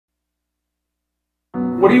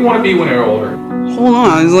What do you want to be when you're older? Hold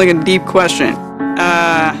on, it's like a deep question.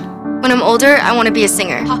 When I'm older, I want to be a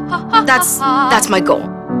singer. That's my goal.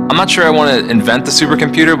 I'm not sure I want to invent the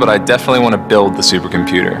supercomputer, but I definitely want to build the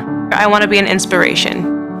supercomputer. I want to be an inspiration.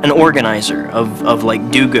 An organizer of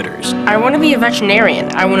like do-gooders. I want to be a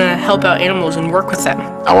veterinarian. I want to help out animals and work with them.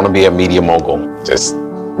 I want to be a media mogul. Just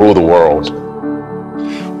rule the world.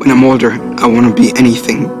 When I'm older, I want to be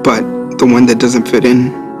anything but the one that doesn't fit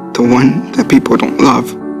in, the one that people don't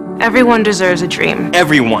love. Everyone deserves a dream.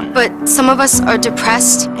 Everyone. But some of us are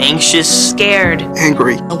depressed, Anxious, Scared.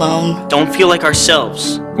 Angry. alone. don't feel like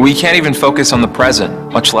ourselves. We can't even focus on the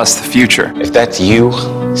present, much less the future. If that's you,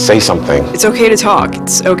 say something. It's okay to talk.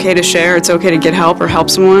 It's okay to share. It's okay to get help or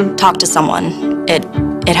help someone. Talk to someone. It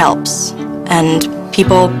helps. And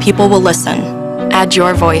people will listen. Add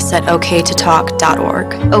your voice at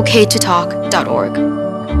okaytotalk.org. okaytotalk.org.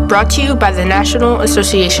 Brought to you by the National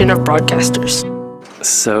Association of Broadcasters.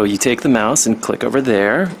 So you take the mouse and click over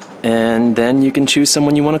there, and then you can choose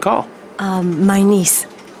someone you want to call. My niece.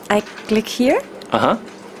 I click here? Uh-huh.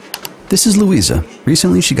 This is Louisa.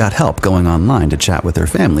 Recently, she got help going online to chat with her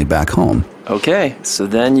family back home. Okay, so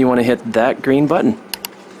then you want to hit that green button.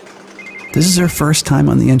 This is her first time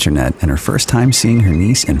on the internet and her first time seeing her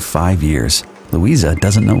niece in 5 years. Louisa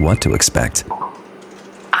doesn't know what to expect.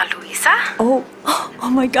 Luisa? Oh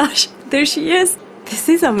my gosh, there she is. This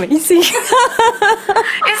is amazing.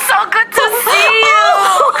 It's so good to see you.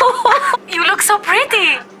 You look so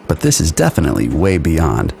pretty. But this is definitely way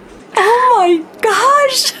beyond. Oh my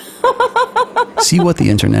gosh. See what the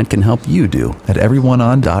internet can help you do at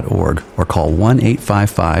everyoneon.org or call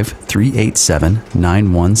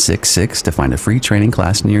 1-855-387-9166 to find a free training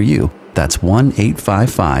class near you. That's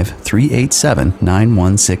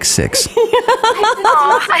 1-855-387-9166.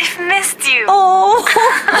 Oh, I've missed you. Oh,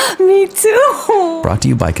 me too. Brought to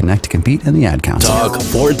you by Connect to Compete and the Ad Council. Talk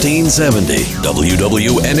 1470,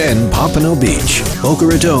 WWNN Pompano Beach, Boca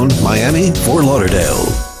Raton, Miami, Fort Lauderdale.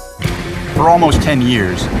 For almost 10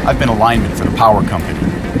 years, I've been a lineman for the power company.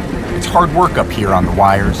 It's hard work up here on the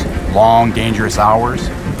wires, long, dangerous hours,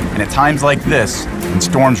 and at times like this, when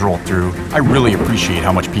storms roll through, I really appreciate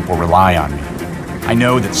how much people rely on me. I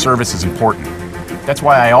know that service is important. That's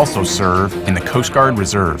why I also serve in the Coast Guard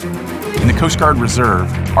Reserve. In the Coast Guard Reserve,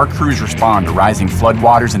 our crews respond to rising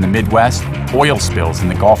floodwaters in the Midwest, oil spills in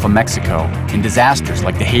the Gulf of Mexico, and disasters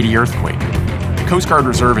like the Haiti earthquake. The Coast Guard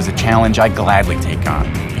Reserve is a challenge I gladly take on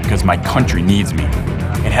because my country needs me.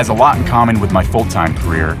 It has a lot in common with my full-time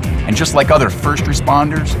career, and just like other first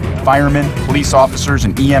responders, firemen, police officers,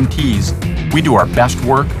 and EMTs, we do our best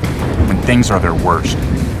work when things are their worst.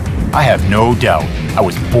 I have no doubt I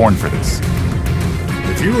was born for this.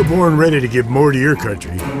 If you were born ready to give more to your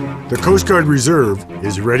country, the Coast Guard Reserve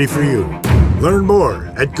is ready for you. Learn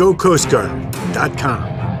more at gocoastguard.com.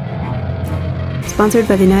 Sponsored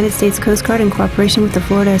by the United States Coast Guard in cooperation with the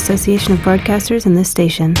Florida Association of Broadcasters and this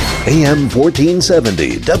station. AM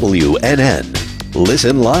 1470, WNN.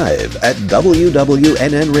 Listen live at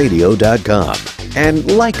wwnnradio.com and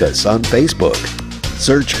like us on Facebook.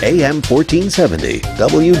 Search AM 1470,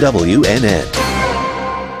 WWNN.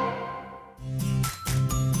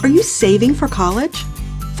 Are you saving for college?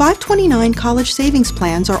 529 college savings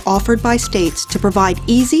plans are offered by states to provide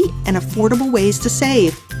easy and affordable ways to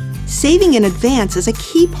save. Saving in advance is a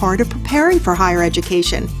key part of preparing for higher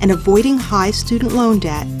education and avoiding high student loan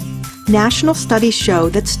debt. National studies show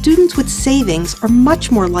that students with savings are much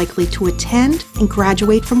more likely to attend and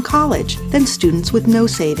graduate from college than students with no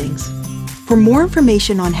savings. For more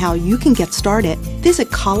information on how you can get started, visit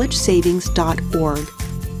collegesavings.org.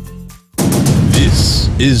 This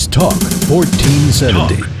is Talk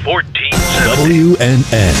 1470. Talk 1470.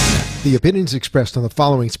 WNN. The opinions expressed on the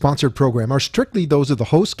following sponsored program are strictly those of the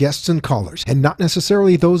host, guests, and callers, and not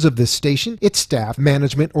necessarily those of this station, its staff,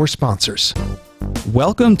 management, or sponsors.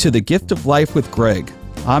 Welcome to The Gift of Life with Gregg.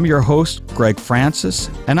 I'm your host, Gregg Francis,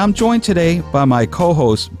 and I'm joined today by my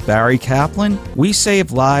co-host, Barry Kaplan. We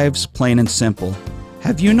save lives, plain and simple.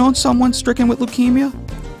 Have you known someone stricken with leukemia?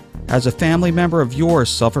 Has a family member of yours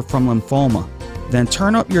suffered from lymphoma? Then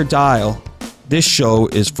turn up your dial. This show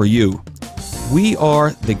is for you. We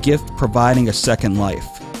are the gift providing a second life.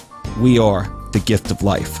 We are the gift of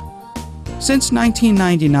life. Since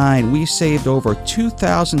 1999, we've saved over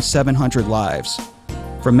 2,700 lives.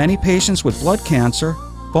 For many patients with blood cancer,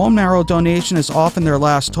 bone marrow donation is often their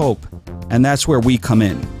last hope, and that's where we come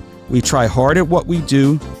in. We try hard at what we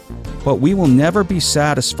do, but we will never be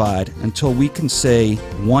satisfied until we can say,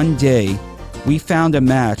 one day, we found a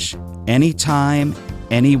match anytime,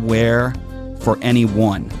 anywhere, for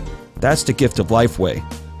anyone. That's the Gift of Life way.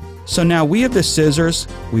 So now we have the scissors,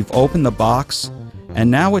 we've opened the box, And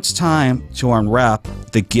now it's time to unwrap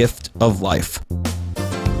the gift of life.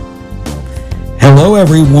 Hello,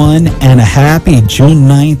 everyone, and a happy June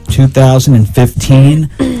 9th, 2015.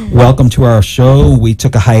 Welcome to our show. We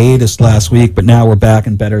took a hiatus last week, but now we're back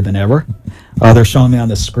and better than ever. They're showing me on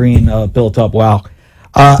the screen, built up. Wow.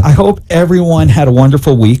 I hope everyone had a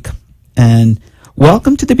wonderful week, and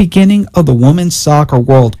welcome to the beginning of the Women's Soccer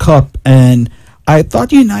World Cup. And I thought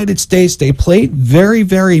the United States, they played very,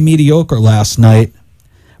 very mediocre last night,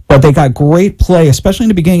 but they got great play, especially in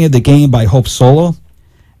the beginning of the game by Hope Solo.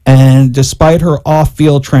 And despite her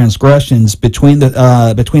off-field transgressions between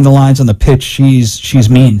the lines on the pitch, she's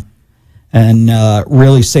mean and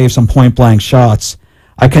really saved some point-blank shots.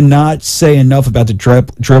 I cannot say enough about the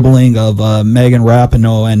dribbling of Megan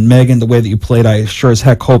Rapinoe. And Megan, the way that you played, I sure as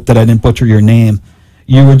heck hope that I didn't butcher your name.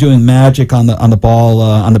 You were doing magic on the ball,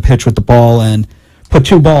 on the pitch with the ball, and put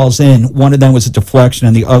two balls in. One of them was a deflection,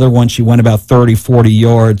 and the other one she went about 30, 40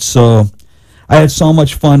 yards. So I had so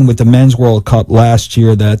much fun with the Men's World Cup last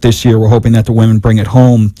year that this year we're hoping that the women bring it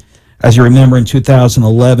home. As you remember, in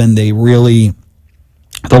 2011, they really,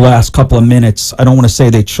 the last couple of minutes, I don't want to say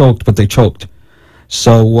they choked, but they choked.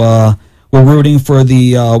 So we're rooting for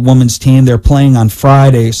the women's team. They're playing on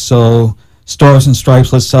Friday, so Stars and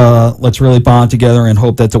Stripes, let's really bond together and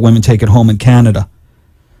hope that the women take it home in Canada.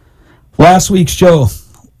 Last week's show,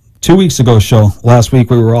 2 weeks ago show, last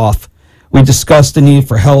week we were off. We discussed the need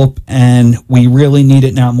for help, and we really need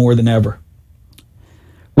it now more than ever.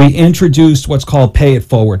 We introduced what's called Pay It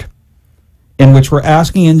Forward, in which we're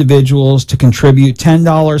asking individuals to contribute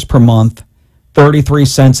 $10 per month, 33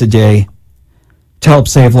 cents a day, to help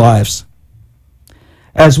save lives.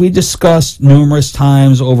 As we discussed numerous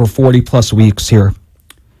times over 40-plus weeks here,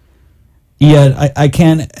 yet I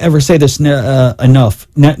can't ever say this enough,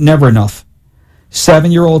 never enough.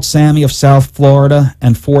 7-year-old Sammy of South Florida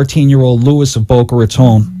and 14-year-old Louis of Boca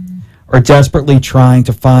Raton are desperately trying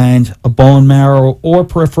to find a bone marrow or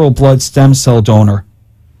peripheral blood stem cell donor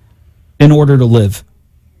in order to live.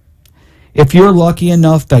 If you're lucky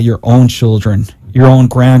enough that your own children, your own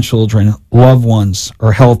grandchildren, loved ones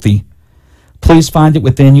are healthy, please find it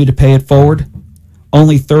within you to pay it forward.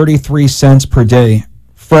 Only 33 cents per day.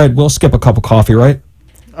 Fred, we'll skip a cup of coffee, right?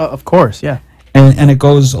 Of course, yeah. And it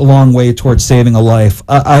goes a long way towards saving a life.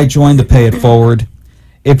 I joined the Pay It Forward.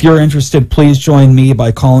 If you're interested, please join me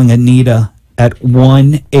by calling Anita at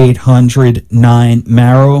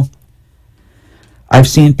 1-800-9-MARROW. I've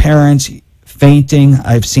seen parents fainting.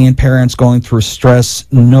 I've seen parents going through stress.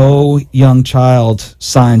 No young child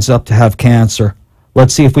signs up to have cancer.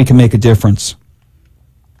 Let's see if we can make a difference.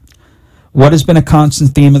 What has been a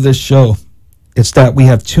constant theme of this show? It's that we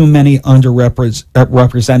have too many underrepresented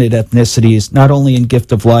ethnicities, not only in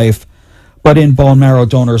Gift of Life, but in bone marrow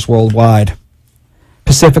donors worldwide.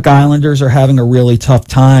 Pacific Islanders are having a really tough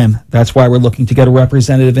time. That's why we're looking to get a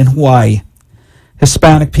representative in Hawaii.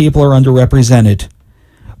 Hispanic people are underrepresented.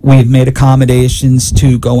 We've made accommodations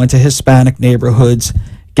to go into Hispanic neighborhoods,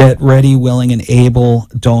 get ready, willing, and able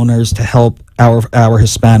donors to help our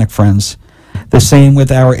Hispanic friends. The same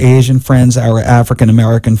with our Asian friends, our African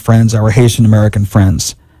American friends, our Haitian American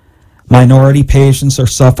friends. Minority patients are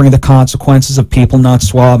suffering the consequences of people not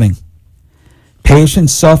swabbing.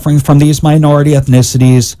 Patients suffering from these minority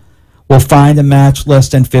ethnicities will find a match less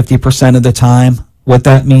than 50% of the time. What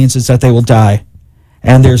that means is that they will die.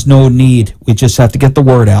 And there's no need. We just have to get the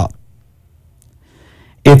word out.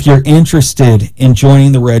 If you're interested in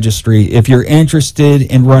joining the registry, if you're interested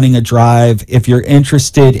in running a drive, if you're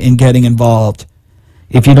interested in getting involved,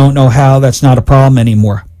 if you don't know how, that's not a problem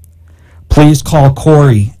anymore. Please call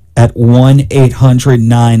Corey at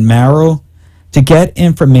 1-800-9-MARROW to get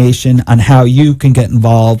information on how you can get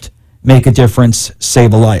involved, make a difference,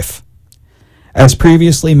 save a life. As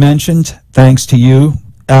previously mentioned, thanks to you,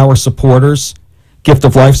 our supporters, Gift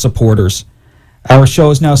of Life supporters, our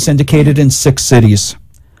show is now syndicated in 6 cities.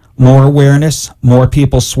 More awareness, more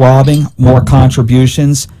people swabbing, more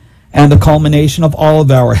contributions, and the culmination of all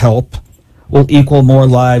of our help will equal more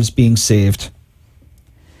lives being saved.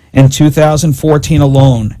 In 2014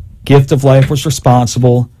 alone, Gift of Life was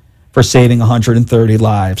responsible for saving 130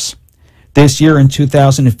 lives. This year in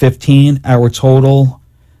 2015, our total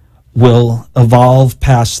will evolve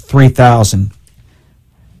past 3,000.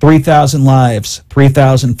 3,000 lives,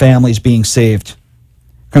 3,000 families being saved.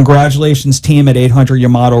 Congratulations, team at 800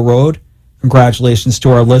 Yamato Road. Congratulations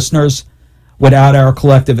to our listeners. Without our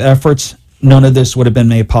collective efforts, none of this would have been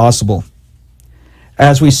made possible.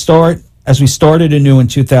 As we started anew in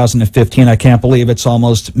 2015, I can't believe it's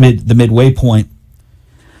almost the midway point.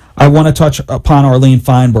 I want to touch upon Arlene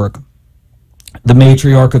Feinberg, the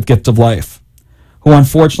matriarch of Gift of Life, who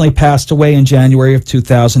unfortunately passed away in January of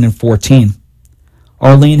 2014.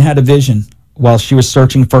 Arlene had a vision while she was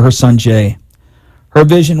searching for her son Jay. Her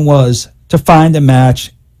vision was to find a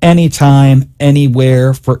match anytime,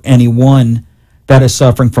 anywhere for anyone that is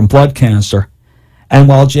suffering from blood cancer. And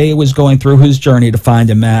while Jay was going through his journey to find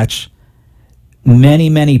a match, many,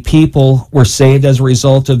 many people were saved as a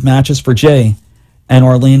result of matches for Jay, and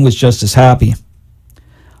Arlene was just as happy.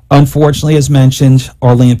 Unfortunately, as mentioned,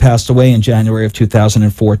 Arlene passed away in January of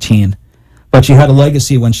 2014, but she had a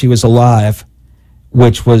legacy when she was alive,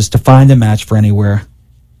 which was to find a match for anywhere,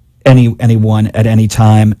 anyone at any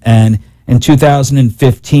time. And in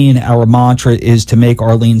 2015, our mantra is to make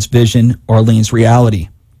Arlene's vision Arlene's reality.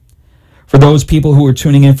 For those people who are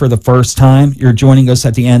tuning in for the first time, you're joining us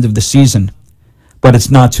at the end of the season, but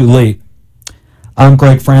it's not too late. I'm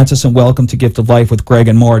Gregg Francis, and welcome to Gift of Life with Gregg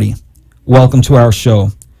and Marty. Welcome to our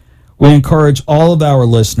show. We encourage all of our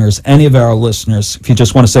listeners, any of our listeners, if you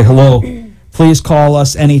just want to say hello, please call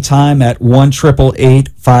us anytime at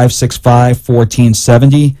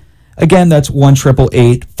 1-888-565-1470. Again, that's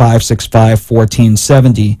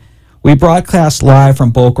 1-888-565-1470. We broadcast live from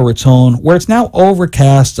Boca Raton, where it's now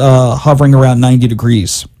overcast, hovering around 90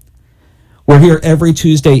 degrees. We're here every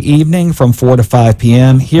Tuesday evening from 4 to 5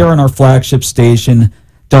 p.m. here on our flagship station,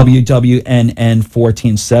 WWNN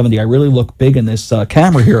 1470. I really look big in this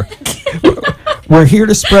camera here. We're here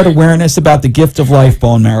to spread awareness about the Gift of Life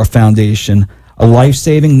Bone Marrow Foundation, a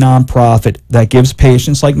life-saving nonprofit that gives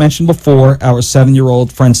patients, like mentioned before, our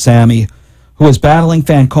 7-year-old friend Sammy, who is battling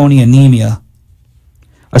Fanconi anemia,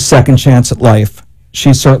 a second chance at life.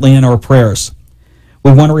 She's certainly in our prayers.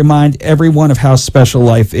 We want to remind everyone of how special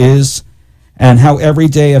life is and how every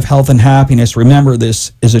day of health and happiness, remember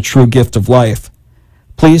this, is a true gift of life.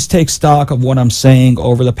 Please take stock of what I'm saying.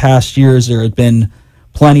 Over the past years, there have been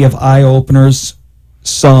plenty of eye-openers,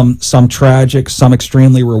 some tragic, some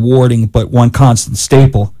extremely rewarding, but one constant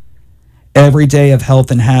staple. Every day of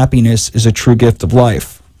health and happiness is a true gift of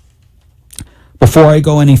life. Before I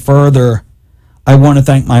go any further, I want to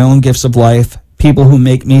thank my own gifts of life, people who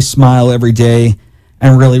make me smile every day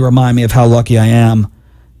and really remind me of how lucky I am.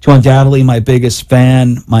 To undoubtedly my biggest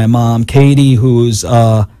fan, my mom, Katie, who's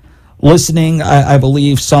listening, I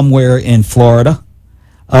believe, somewhere in Florida.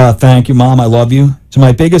 Thank you, Mom. I love you. To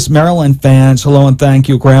my biggest Maryland fans, hello and thank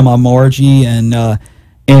you, Grandma Margie.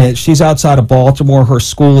 And she's outside of Baltimore. Her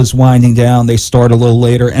school is winding down. They start a little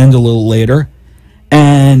later, end a little later.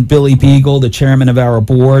 And Billy Beagle, the chairman of our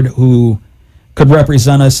board, who could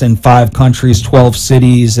represent us in 5 countries, 12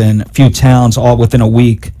 cities, and a few towns, all within a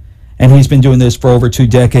week. And he's been doing this for over 2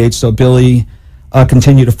 decades. So, Billy,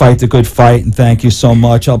 continue to fight the good fight, and thank you so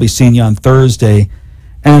much. I'll be seeing you on Thursday.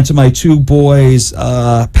 And to my 2 boys,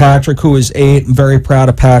 Patrick, who is 8, I'm very proud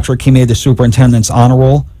of Patrick. He made the superintendent's honor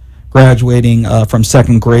roll, graduating from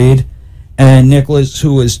 2nd grade. And Nicholas,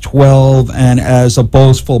 who is 12, and as a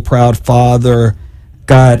boastful, proud father,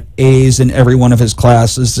 got A's in every one of his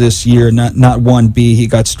classes this year, not one B. He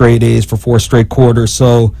got straight A's for 4 straight quarters.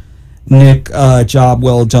 So, Nick, job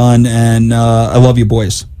well done, and I love you,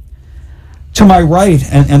 boys. To my right,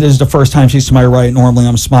 and this is the first time she's to my right, normally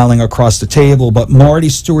I'm smiling across the table, but Marty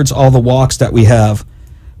stewards all the walks that we have,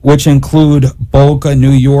 which include Boca,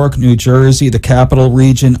 New York, New Jersey, the capital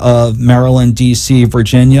region of Maryland, D.C.,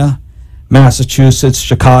 Virginia, Massachusetts.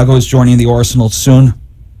 Chicago is joining the arsenal soon.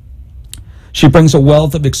 She brings a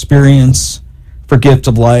wealth of experience for Gift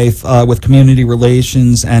of Life with community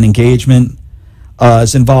relations and engagement,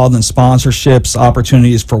 is involved in sponsorships,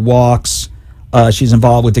 opportunities for walks. She's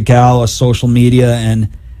involved with the Gala, social media,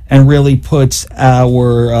 and really puts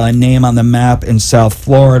our name on the map in South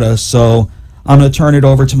Florida. So I'm going to turn it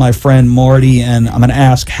over to my friend Marty, and I'm going to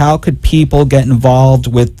ask, how could people get involved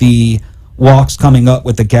with the walks coming up,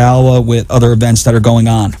 with the Gala, with other events that are going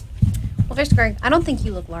on? Well, first, Greg, I don't think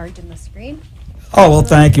you look large in the screen. Oh, well,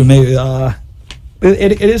 thank you. Maybe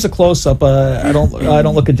it is a close-up. I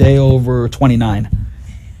don't look a day over 29.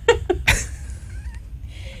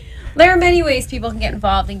 There are many ways people can get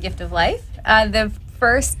involved in Gift of Life. The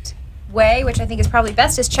first way, which I think is probably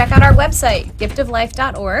best, is check out our website,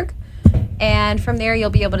 giftoflife.org. And from there, you'll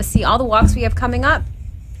be able to see all the walks we have coming up.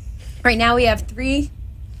 Right now, we have 3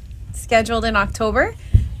 scheduled in October.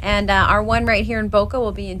 And our one right here in Boca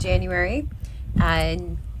will be in January.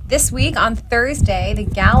 And this week, on Thursday, the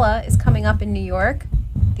Gala is coming up in New York.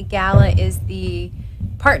 The Gala is the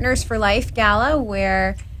Partners for Life Gala,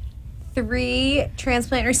 where 3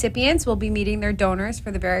 transplant recipients will be meeting their donors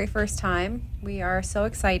for the very first time. We are so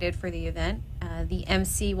excited for the event. The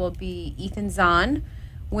MC will be Ethan Zahn,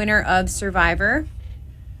 winner of Survivor.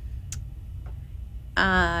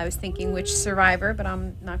 I was thinking which survivor, but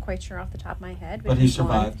I'm not quite sure off the top of my head. But he won.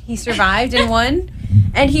 survived. He survived and won.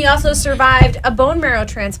 And he also survived a bone marrow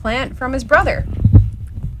transplant from his brother.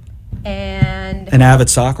 And An avid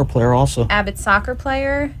soccer player also. avid soccer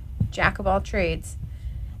player, jack of all trades.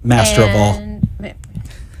 Master of all.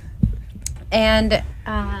 And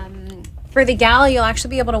for the gala, you'll actually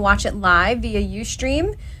be able to watch it live via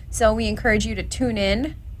Ustream. So we encourage you to tune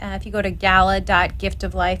in. If you go to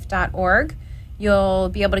gala.giftoflife.org, you'll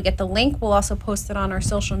be able to get the link. We'll also post it on our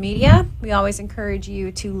social media. We always encourage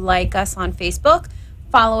you to like us on Facebook,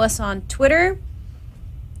 follow us on Twitter,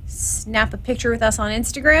 snap a picture with us on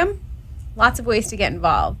Instagram. Lots of ways to get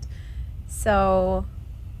involved. So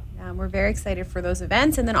we're very excited for those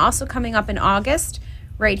events. And then also coming up in August,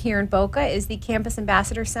 right here in Boca, is the Campus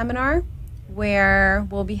Ambassador Seminar, where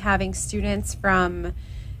we'll be having students from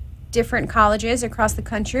different colleges across the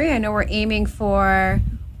country. I know we're aiming for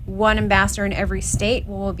one ambassador in every state.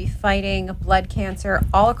 We'll be fighting blood cancer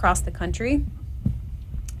all across the country.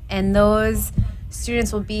 And those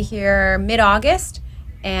students will be here mid-August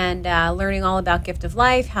and learning all about Gift of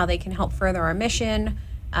Life, how they can help further our mission,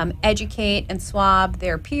 educate and swab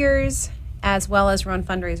their peers, as well as run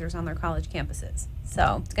fundraisers on their college campuses.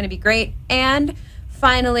 So it's going to be great. And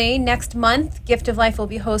finally, next month, Gift of Life will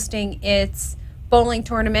be hosting its bowling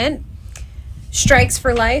tournament, Strikes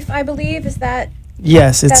for Life, I believe. Is that?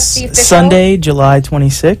 Yes, it's the official? Sunday, July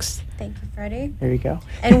 26th. Thank you, Freddie. There you go.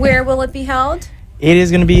 And where will it be held? It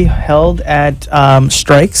is going to be held at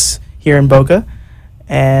Strikes here in Boca.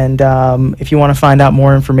 And if you want to find out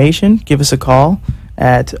more information, give us a call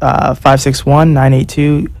at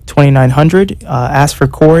 561-982-2900. Ask for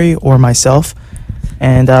Corey or myself.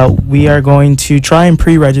 And we are going to try and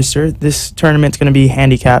pre-register. This tournament's going to be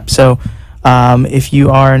handicapped. So if you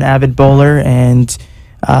are an avid bowler and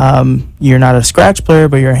you're not a scratch player,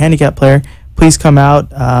 but you're a handicap player, please come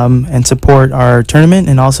out and support our tournament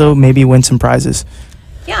and also maybe win some prizes.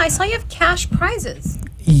 Yeah, I saw you have cash prizes.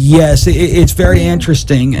 Yes, it's very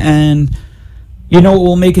interesting, and you know, it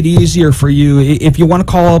will make it easier for you. If you want to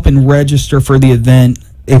call up and register for the event,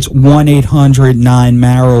 it's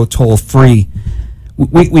 1-800-9-MARROW toll free.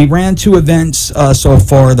 We ran 2 events so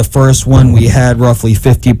far. The first one, we had roughly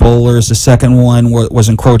 50 bowlers. The second one was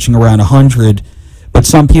encroaching around 100. But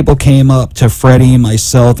some people came up to Freddie and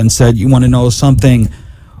myself and said, you want to know something?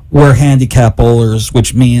 We're handicap bowlers,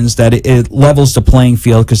 which means that it levels the playing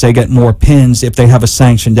field because they get more pins if they have a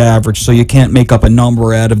sanctioned average. So you can't make up a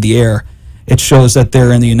number out of the air. It shows that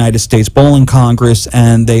they're in the United States Bowling Congress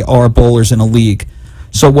and they are bowlers in a league.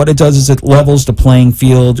 So what it does is it levels the playing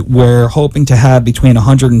field. We're hoping to have between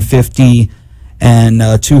 150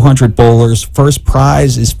 and 200 bowlers. First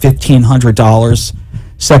prize is $1,500.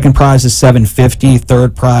 Second prize is $750.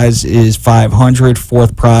 Third prize is $500.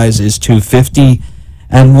 Fourth prize is $250.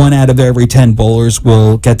 And 1 out of every 10 bowlers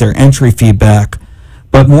will get their entry fee back.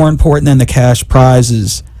 But more important than the cash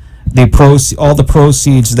prizes, all the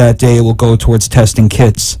proceeds that day will go towards testing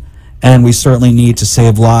kits. And we certainly need to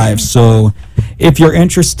save lives. So if you're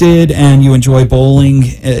interested and you enjoy bowling,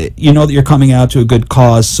 you know that you're coming out to a good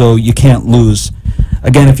cause, so you can't lose.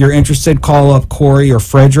 Again, if you're interested, call up Corey or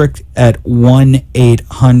Frederick at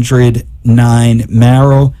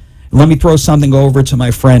 1-800-9-MARROW. Let me throw something over to my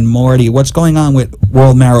friend Marty. What's going on with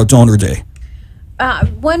World Marrow Donor Day?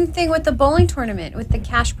 One thing with the bowling tournament, with the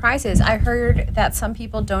cash prizes, I heard that some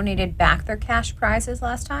people donated back their cash prizes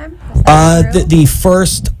last time.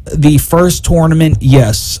 The first tournament,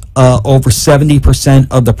 yes, over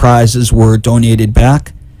 70% of the prizes were donated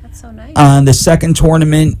back. That's so nice. On the second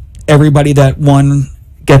tournament, everybody that won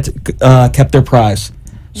kept their prize.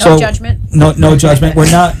 No judgment. No judgment.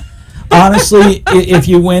 We're not. Honestly, if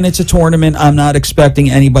you win, it's a tournament. I'm not expecting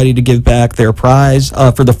anybody to give back their prize.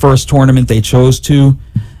 For the first tournament, they chose to.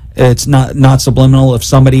 It's not subliminal. If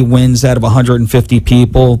somebody wins out of 150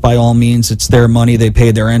 people, by all means, it's their money. They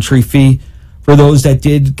pay their entry fee. For those that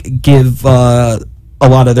did give a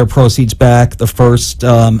lot of their proceeds back in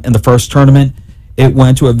the first tournament, it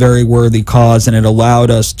went to a very worthy cause, and it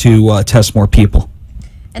allowed us to test more people.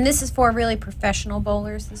 And this is for really professional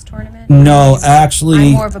bowlers, this tournament? No, actually...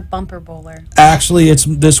 I'm more of a bumper bowler. Actually,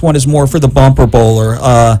 this one is more for the bumper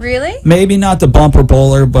bowler. Really? Maybe not the bumper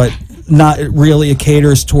bowler, but not really. It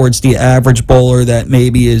caters towards the average bowler that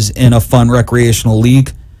maybe is in a fun recreational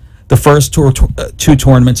league. The first 2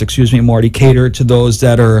 tournaments, Marty, cater to those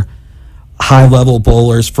that are high-level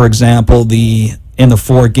bowlers. For example, in the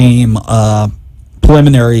 4-game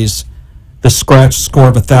preliminaries, the scratch score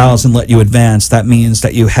of 1,000 let you advance. That means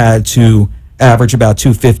that you had to average about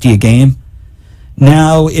 250 a game.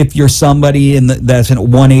 Now, if you're somebody that's a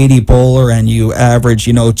 180 bowler and you average,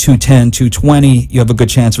 210, 220, you have a good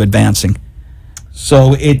chance of advancing.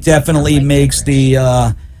 So it definitely makes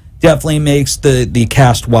the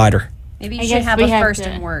cast wider. Maybe you I should guess have we a have first to-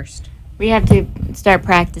 and worst. We have to start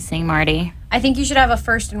practicing, Marty. I think you should have a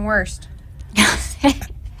first and worst.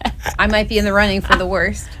 I might be in the running for the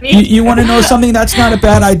worst. You want to know something? That's not a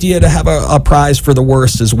bad idea to have a prize for the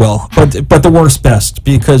worst as well, but the worst best,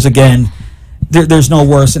 because again, there's no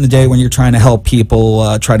worse in the day when you're trying to help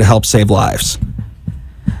people, try to help save lives.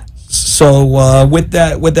 So with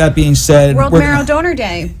that being said, World Marrow Donor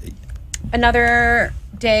Day. Another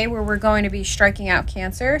day where we're going to be striking out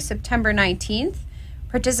cancer, September 19th.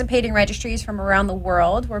 Participating registries from around the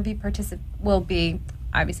world will be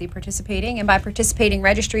obviously participating. And by participating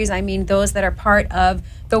registries, I mean those that are part of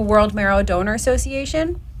the World Marrow Donor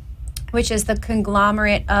Association, which is the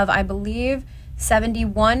conglomerate of, I believe,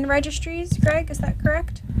 71 registries. Greg, is that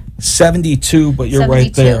correct? 72, but you're 72.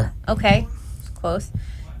 Right there. Okay, close.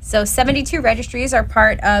 So 72 registries are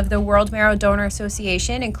part of the World Marrow Donor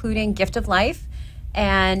Association, including Gift of Life,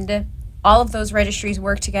 and all of those registries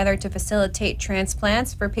work together to facilitate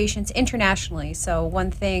transplants for patients internationally. So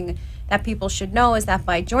one thing that people should know is that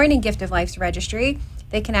by joining Gift of Life's registry,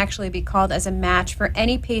 they can actually be called as a match for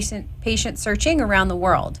any patient searching around the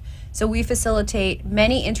world. So we facilitate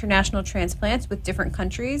many international transplants with different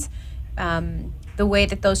countries. The way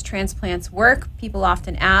that those transplants work, people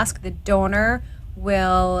often ask, the donor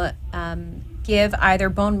will give either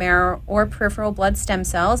bone marrow or peripheral blood stem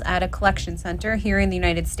cells at a collection center here in the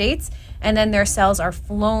United States, and then their cells are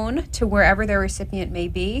flown to wherever their recipient may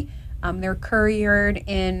be. They're couriered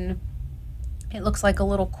in, it looks like a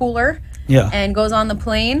little cooler, and goes on the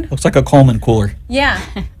plane. Looks like a Coleman cooler. Yeah,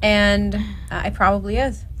 and it probably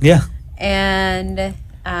is. Yeah. And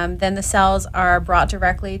then the cells are brought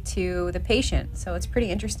directly to the patient, so it's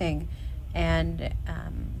pretty interesting. And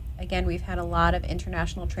again, we've had a lot of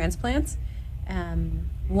international transplants.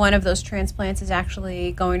 One of those transplants is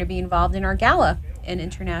actually going to be involved in our gala, an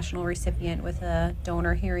international recipient with a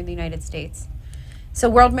donor here in the United States. So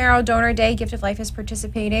World Marrow Donor Day, Gift of Life is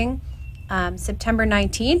participating September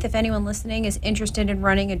 19th. If anyone listening is interested in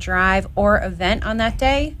running a drive or event on that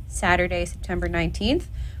day, Saturday, September 19th,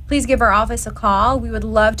 please give our office a call. We would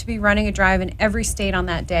love to be running a drive in every state on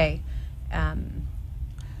that day.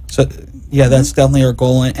 So, yeah, that's definitely our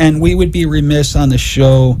goal. And we would be remiss on the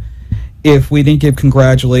show if we didn't give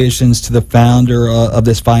congratulations to the founder of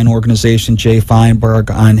this fine organization, Jay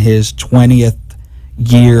Feinberg, on his 20th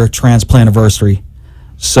year transplant anniversary.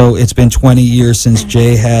 So it's been 20 years since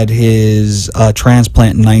Jay had his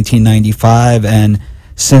transplant in 1995, and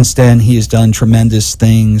since then he has done tremendous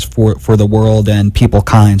things for the world and people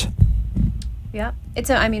kind. Yeah,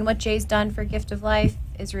 I mean, what Jay's done for Gift of Life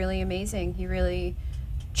is really amazing. He really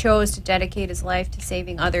chose to dedicate his life to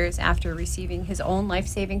saving others after receiving his own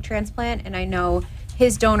life-saving transplant, and I know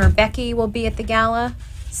his donor Becky will be at the gala,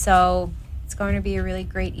 so it's going to be a really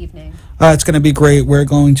great evening. It's going to be great. We're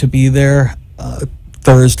going to be there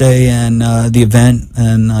Thursday and the event,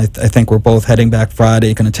 and I think we're both heading back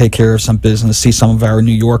Friday, going to take care of some business, see some of our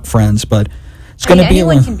New York friends, but it's going to be...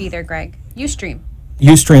 Anyone can be there, Greg. Ustream,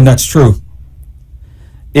 that's true.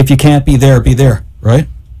 If you can't be there, right?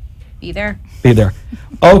 Be there. Be there.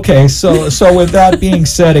 Okay, so with that being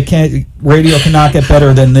said, radio cannot get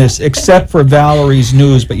better than this, except for Valerie's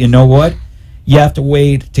news. But you know what? You have to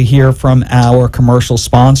wait to hear from our commercial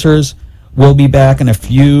sponsors. We'll be back in a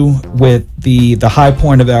few with the high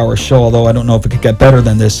point of our show, although I don't know if it could get better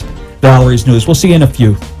than this. Valerie's news. We'll see you in a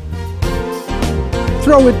few.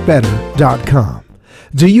 ThrowItBetter.com.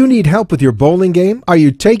 Do you need help with your bowling game? Are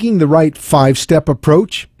you taking the right 5-step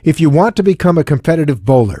approach? If you want to become a competitive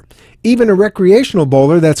bowler, even a recreational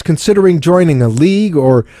bowler that's considering joining a league,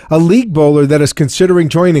 or a league bowler that is considering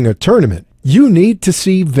joining a tournament, you need to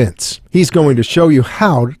see Vince. He's going to show you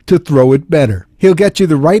how to throw it better. He'll get you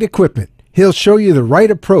the right equipment. He'll show you the right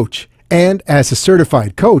approach. And as a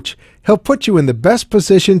certified coach, he'll put you in the best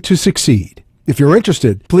position to succeed. If you're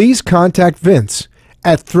interested, please contact Vince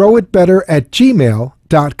at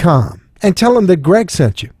throwitbetter@gmail.com and tell him that Greg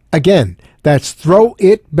sent you. Again, that's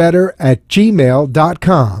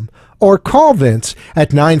throwitbetter@gmail.com, or call Vince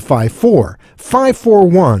at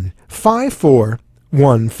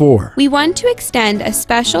 954-541-5414. We want to extend a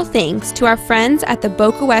special thanks to our friends at the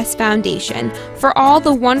Boca West Foundation for all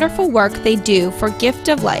the wonderful work they do for Gift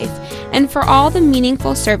of Life and for all the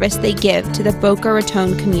meaningful service they give to the Boca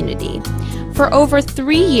Raton community. For over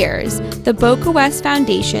 3 years, the Boca West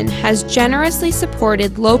Foundation has generously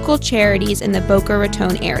supported local charities in the Boca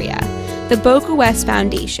Raton area. The Boca West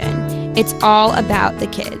Foundation. It's all about the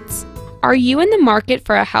kids. Are you in the market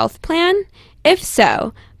for a health plan? If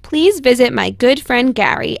so, please visit my good friend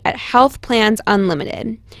Gary at Health Plans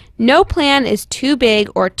Unlimited. No plan is too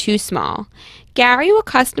big or too small. Gary will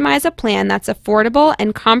customize a plan that's affordable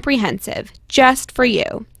and comprehensive, just for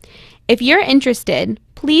you. If you're interested,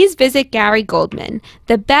 please visit Gary Goldman,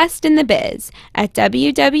 the best in the biz, at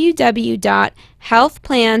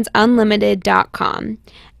www.healthplansunlimited.com.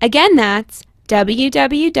 Again, that's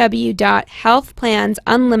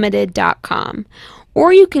www.healthplansunlimited.com.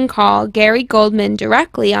 Or you can call Gary Goldman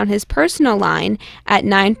directly on his personal line at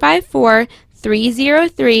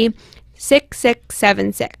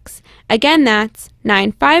 954-303-6676. Again, that's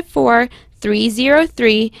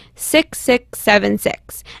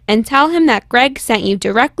 954-303-6676. And tell him that Gregg sent you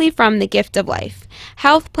directly from the Gift of Life.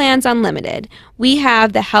 Health Plans Unlimited. We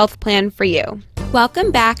have the health plan for you.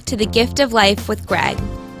 Welcome back to the Gift of Life with Gregg,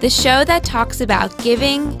 the show that talks about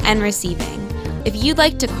giving and receiving. If you'd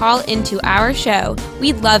like to call into our show,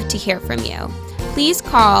 we'd love to hear from you. Please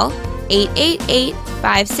call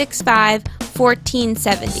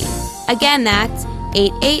 888-565-1470. Again, that's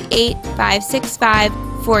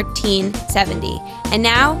 888-565-1470. And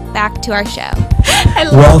now, back to our show.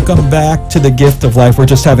 Welcome back to the Gift of Life. We're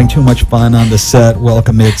just having too much fun on the set.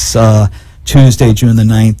 Welcome. It's Tuesday, June the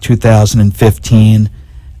 9th, 2015.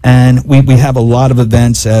 And we have a lot of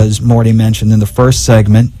events, as Morty mentioned in the first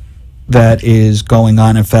segment, that is going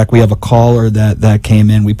on. In fact, we have a caller that came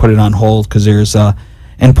in. We put it on hold because there's an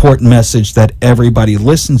important message that everybody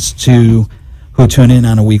listens to who tune in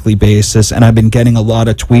on a weekly basis. And I've been getting a lot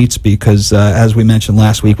of tweets because, as we mentioned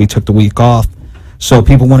last week, we took the week off. So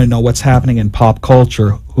people want to know what's happening in pop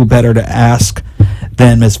culture. Who better to ask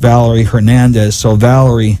than Miss Valerie Hernandez? So,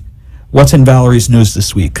 Valerie, what's in Valerie's news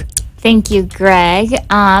this week? Thank you, Greg.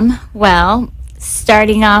 Well,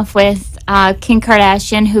 starting off with Kim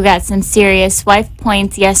Kardashian, who got some serious wife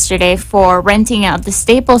points yesterday for renting out the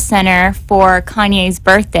Staples Center for Kanye's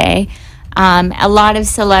birthday. A lot of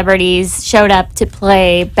celebrities showed up to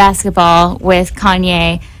play basketball with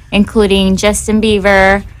Kanye, including Justin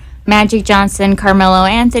Bieber, Magic Johnson, Carmelo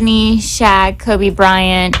Anthony, Shaq, Kobe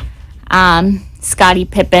Bryant, Scottie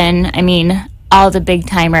Pippen. I mean, all the big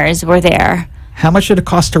timers were there. How much did it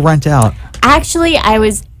cost to rent out? Actually, I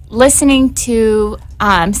was listening to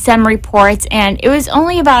some reports, and it was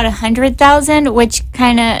only about $100,000, which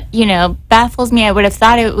kind of, baffles me. I would have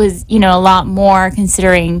thought it was, a lot more,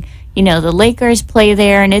 considering, the Lakers play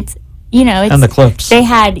there, and it's, and the Clips. They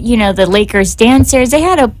had, the Lakers dancers. They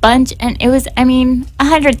had a bunch, and it was,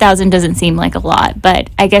 $100,000 doesn't seem like a lot, but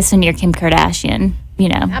I guess when you're Kim Kardashian,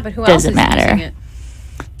 but who doesn't else is matter. using it?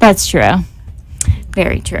 That's true.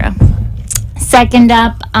 Very true. Second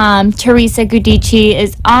up, Teresa Giudice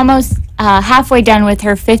is almost halfway done with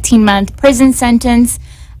her 15-month prison sentence,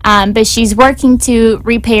 but she's working to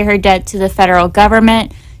repay her debt to the federal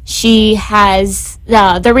government. She has,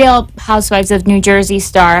 the Real Housewives of New Jersey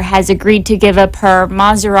star has agreed to give up her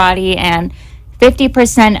Maserati and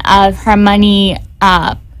 50% of her money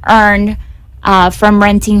earned from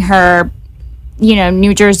renting her,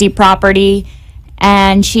 New Jersey property.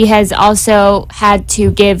 And she has also had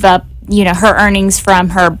to give up her earnings from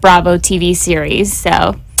her Bravo TV series.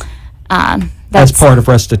 So that's part of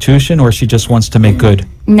restitution, or she just wants to make good?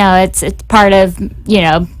 No, it's part of,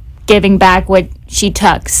 giving back what she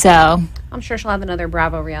took. So I'm sure she'll have another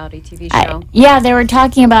Bravo reality TV show. Yeah, they were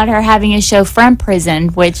talking about her having a show from prison,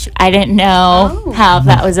 which I didn't know how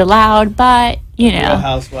that was allowed, but, Real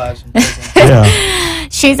Housewives in prison. Yeah.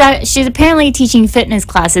 She's apparently teaching fitness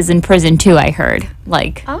classes in prison, too, I heard,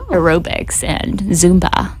 like aerobics and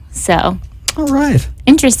Zumba. So, all right.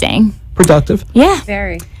 Interesting. Productive. Yeah.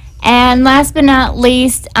 Very. And last but not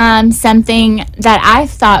least, something that I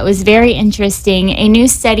thought was very interesting. A new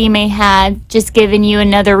study may have just given you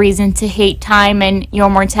another reason to hate time and your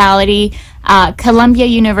mortality. Columbia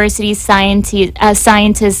University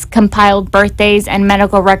scientists compiled birthdays and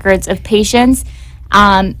medical records of patients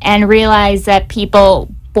and realized that people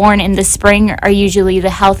born in the spring are usually the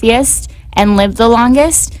healthiest and live the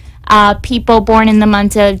longest. People born in the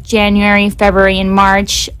months of January, February, and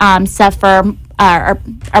March are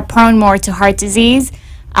prone more to heart disease.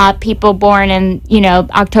 People born in,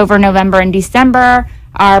 October, November, and December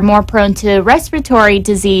are more prone to respiratory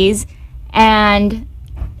disease. And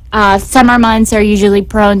summer months are usually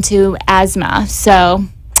prone to asthma. So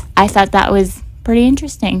I thought that was pretty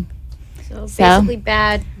interesting. So basically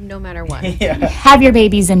bad no matter what. Yeah. Have your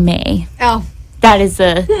babies in May. Oh. That is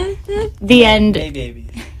the end. May babies.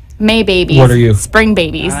 May babies. What are you? Spring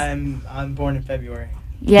babies. I'm born in February.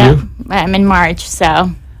 Yeah, You? I'm in March,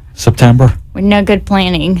 so. September. With no good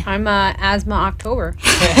planning. I'm asthma October.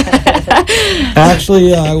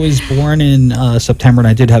 Actually, I was born in September, and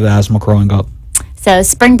I did have asthma growing up. So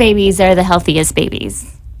spring babies are the healthiest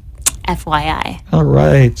babies. FYI. All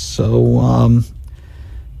right, so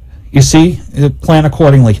you see, plan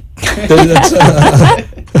accordingly. That's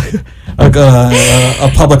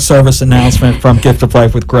a public service announcement from Gift of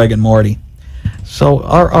Life with Gregg and Marty. So,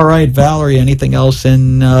 all right, Valerie, anything else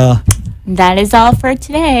in... That is all for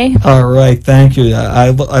today. All right, thank you. I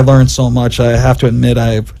learned so much. I have to admit,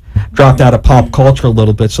 I've dropped out of pop culture a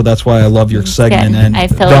little bit, so that's why I love your segment. Yeah, and I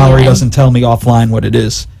feel Valerie you. doesn't tell me offline what it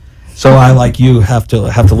is, so I, like you, have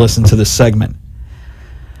to listen to this segment.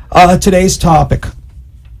 Today's topic.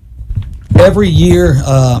 Every year,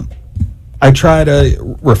 I try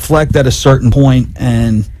to reflect at a certain point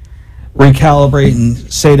and recalibrate and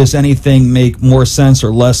say, does anything make more sense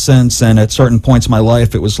or less sense? And at certain points in my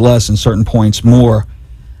life, it was less, and certain points more.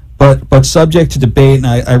 But subject to debate, and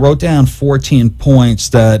I wrote down 14 points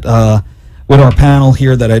that with our panel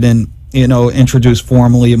here that I didn't introduce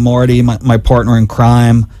formally. Marty, my partner in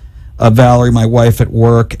crime, Valerie, my wife at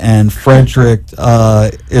work, and Frederick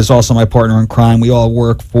is also my partner in crime. We all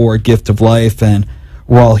work for Gift of Life, and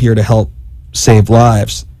we're all here to help save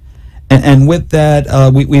lives. And with that,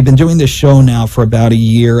 we've been doing this show now for about a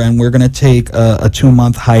year, and we're going to take a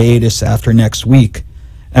 2-month hiatus after next week,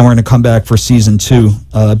 and we're going to come back for season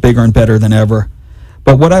 2, bigger and better than ever.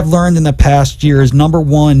 But what I've learned in the past year is, number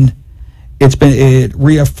one, it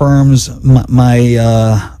reaffirms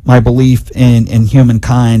my belief in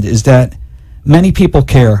humankind, is that many people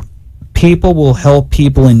care. People will help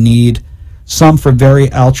people in need, some for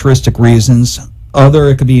very altruistic reasons. Other,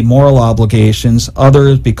 it could be moral obligations.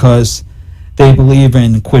 Others, because they believe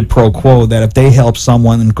in quid pro quo, that if they help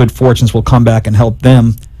someone, then good fortunes will come back and help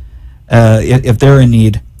them if they're in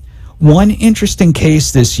need. One interesting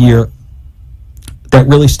case this year that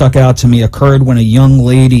really stuck out to me occurred when a young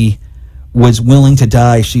lady was willing to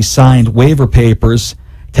die. She signed waiver papers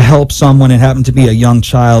to help someone. It happened to be a young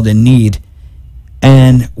child in need.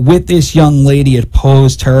 And with this young lady, it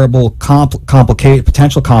posed terrible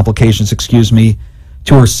potential complications,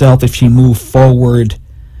 to herself if she moved forward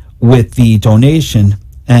with the donation.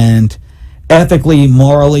 And ethically,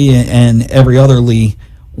 morally, and every otherly,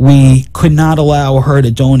 we could not allow her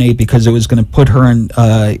to donate because it was going to put her in,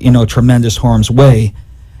 tremendous harm's way.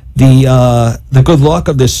 The good luck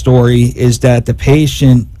of this story is that the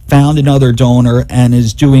patient found another donor and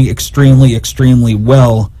is doing extremely, extremely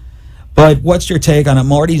well. But what's your take on it?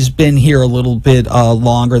 Marty's been here a little bit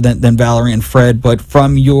longer than Valerie and Fred, but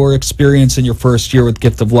from your experience in your first year with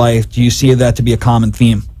Gift of Life, do you see that to be a common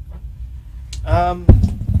theme?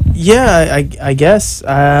 Yeah, I guess.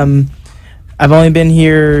 I've only been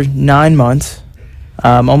here 9 months,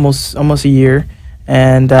 almost a year,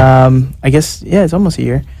 and I guess, yeah, it's almost a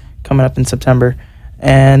year, coming up in September.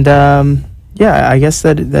 And yeah, I guess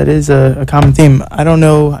that is a common theme. I don't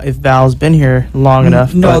know if Val's been here long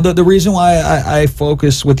enough. No, the reason why I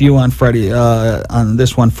focus with you on Freddie, on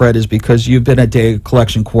this one, Fred, is because you've been a day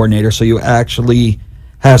collection coordinator, so you actually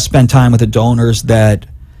have spent time with the donors that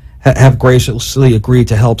have graciously agreed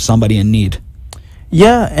to help somebody in need.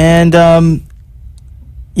 Yeah, and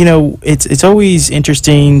it's always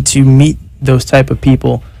interesting to meet those type of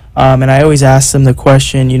people, and I always ask them the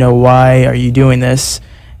question, why are you doing this?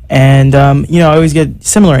 And, I always get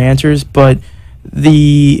similar answers, but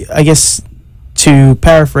I guess to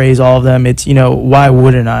paraphrase all of them, it's, why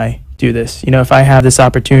wouldn't I do this? If I have this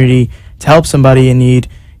opportunity to help somebody in need,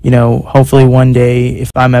 hopefully one day,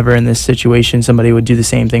 if I'm ever in this situation, somebody would do the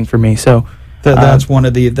same thing for me. So that's one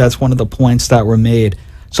of the points that were made.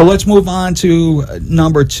 So let's move on to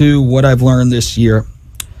number 2, what I've learned this year.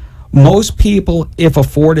 Most people, if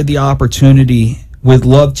afforded the opportunity, would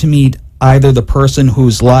love to meet either the person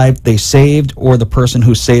whose life they saved or the person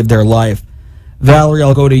who saved their life. Valerie,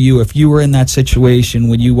 I'll go to you. If you were in that situation,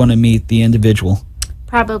 would you want to meet the individual?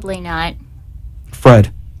 Probably not.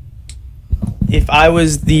 Fred? If I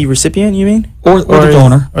was the recipient, you mean? Or the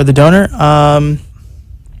donor. Or the donor?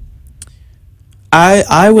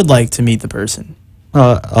 I would like to meet the person.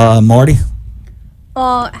 Marty?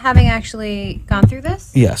 Well, having actually gone through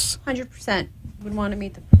this? Yes. 100% would want to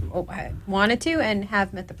meet I wanted to and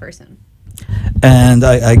have met the person. And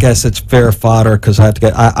I guess it's fair fodder because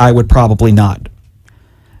I would probably not.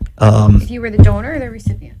 If you were the donor or the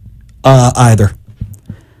recipient? Either.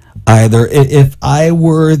 If I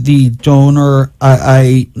were the donor,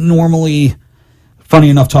 I normally, funny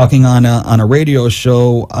enough, talking on a radio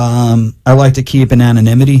show, I like to keep an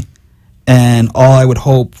anonymity, and all I would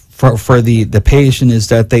hope for the patient is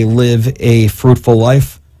that they live a fruitful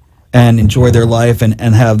life, and enjoy their life and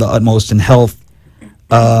have the utmost in health.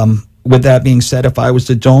 With that being said, if I was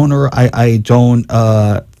the donor, I don't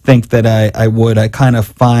think that I would. I kind of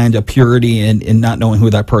find a purity in not knowing who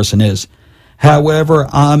that person is. However,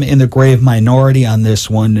 I'm in the grave minority on this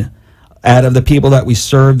one. Out of the people that we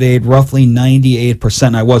surveyed, roughly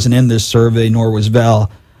 98%, I wasn't in this survey, nor was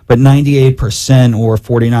Val, but 98% or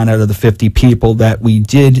 49 out of the 50 people that we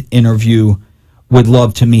did interview would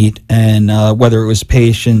love to meet, and whether it was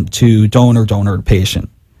patient to donor, donor to patient.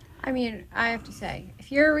 I mean, I have to say,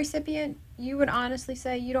 if you're a recipient, you would honestly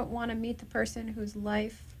say you don't want to meet the person whose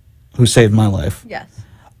life... Who saved my life? Yes.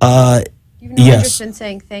 You've no yes. interest in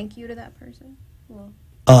saying thank you to that person? Well,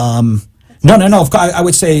 no. I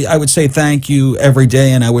would say thank you every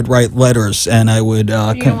day, and I would write letters, and I would. you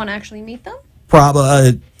don't want to actually meet them?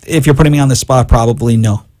 Probably, if you're putting me on the spot, probably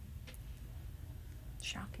no.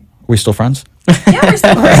 Shocking. Are we still friends? Yeah, we're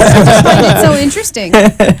still friends. I just find it so interesting.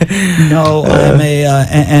 No, I'm a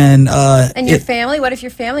and your family? What if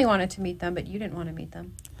your family wanted to meet them, but you didn't want to meet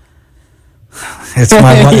them? It's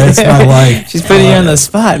my life. She's putting you on the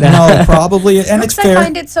spot now. No, probably, and it's fair. I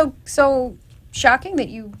find it so shocking that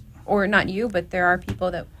you, or not you, but there are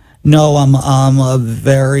people that... No, I'm a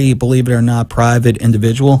very, believe it or not, private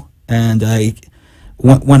individual, and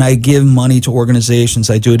when I give money to organizations,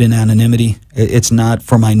 I do it in anonymity. It's not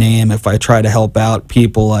for my name. If I try to help out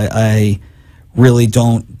people, I really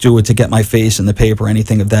don't do it to get my face in the paper or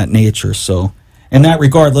anything of that nature. So in that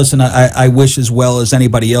regard, listen, I wish as well as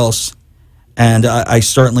anybody else, and I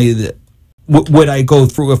certainly... would I go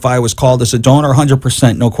through if I was called as a donor?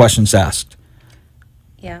 100%, no questions asked.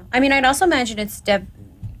 Yeah. I mean, I'd also imagine it's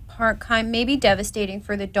maybe devastating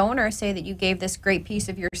for the donor, say that you gave this great piece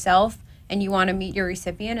of yourself and you want to meet your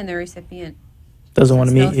recipient, and the recipient doesn't want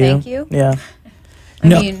to meet you. Thank you. Yeah. I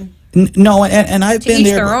mean, no, and I've been there. To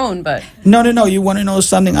each their own, but no. You want to know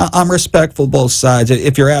something? I'm respectful both sides.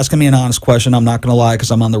 If you're asking me an honest question, I'm not going to lie because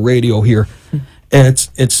I'm on the radio here.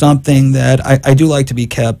 It's something that I do like to be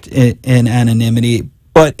kept in anonymity,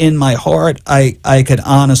 but in my heart, I could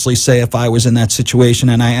honestly say if I was in that situation,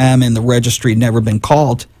 and I am in the registry, never been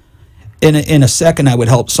called, in a second I would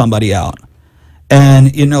help somebody out.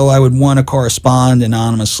 And, I would want to correspond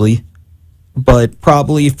anonymously, but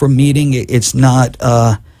probably for meeting, it's not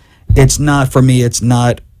for me, it's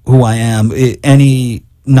not who I am. Any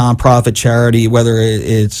nonprofit charity, whether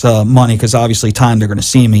it's money, because obviously time they're going to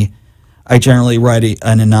see me, I generally write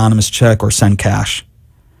an anonymous check or send cash.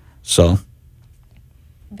 So.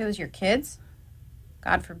 If it was your kids,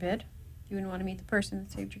 God forbid, you wouldn't want to meet the person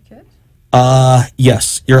that saved your kids?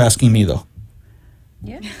 Yes. You're asking me, though.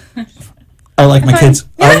 Yeah. I like my kids.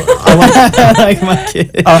 I like my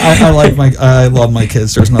kids. I love my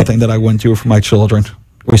kids. There's nothing that I wouldn't do for my children.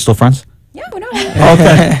 Are we still friends? Yeah, we know.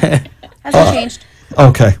 Okay. Hasn't changed.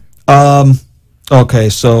 Okay. Okay,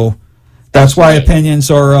 so that's why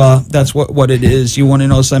opinions are, that's what it is. You want to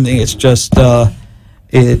know something? It's just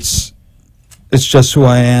just who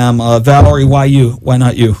I am. Valerie, why you? Why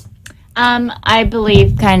not you? I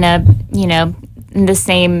believe kind of, in the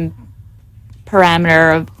same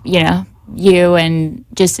parameter of, you and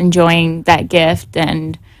just enjoying that gift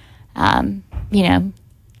and,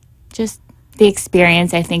 just the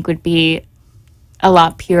experience I think would be a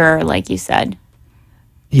lot purer, like you said.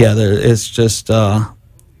 Yeah, it's just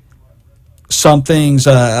some things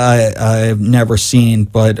I've never seen,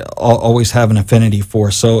 but always have an affinity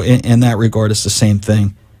for. So in that regard, it's the same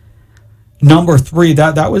thing. Number 3,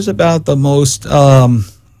 that was about the most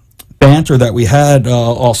banter that we had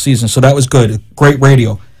all season. So that was good. Great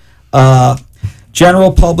radio.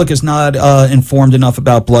 General public is not informed enough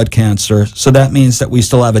about blood cancer, so that means that we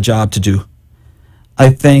still have a job to do. I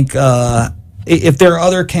think if there are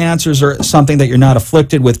other cancers or something that you're not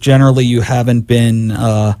afflicted with, generally you haven't been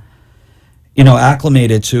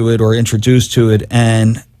acclimated to it or introduced to it.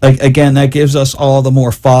 And again, that gives us all the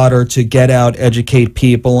more fodder to get out, educate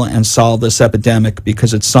people, and solve this epidemic,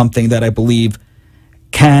 because it's something that I believe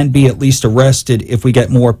can be at least arrested if we get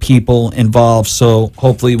more people involved. So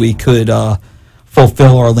hopefully we could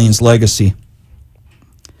fulfill Arlene's legacy.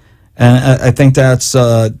 And I think that's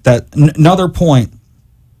another point.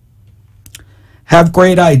 Have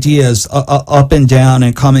great ideas up and down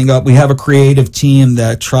and coming up. We have a creative team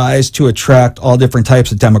that tries to attract all different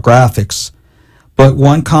types of demographics. But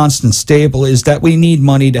one constant staple is that we need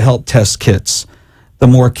money to help test kits. The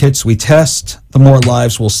more kits we test, the more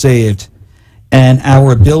lives we'll save. And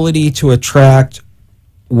our ability to attract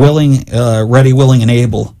ready, willing, and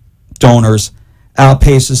able donors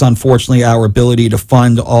outpaces, unfortunately, our ability to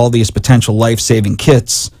fund all these potential life-saving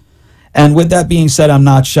kits. And with that being said, I'm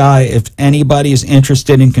not shy. If anybody is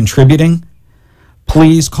interested in contributing,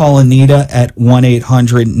 please call Anita at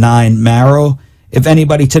 1-800-9-MARROW. If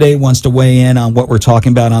anybody today wants to weigh in on what we're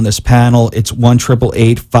talking about on this panel, it's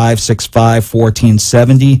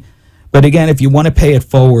 1-888-565-1470. But again, if you want to pay it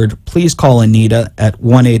forward, please call Anita at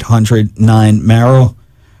 1-800-9-MARROW.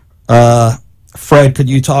 Fred, could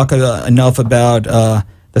you talk enough about the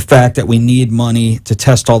fact that we need money to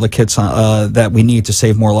test all the kits that we need to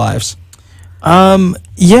save more lives?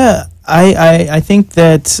 Yeah, I think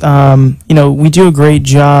that we do a great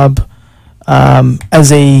job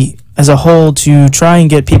as a whole to try and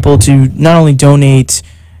get people to not only donate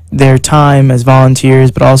their time as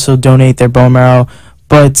volunteers, but also donate their bone marrow.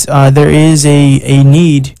 But there is a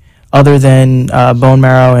need other than bone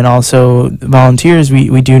marrow and also volunteers.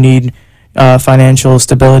 We do need financial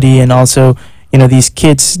stability, and also these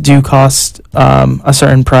kits do cost a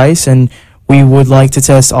certain price, and we would like to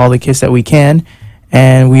test all the kits that we can,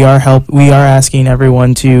 and we are asking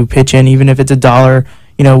everyone to pitch in, even if it's $1.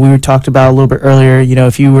 We talked about a little bit earlier.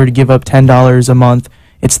 If you were to give up $10 a month,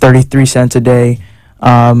 it's 33 cents a day.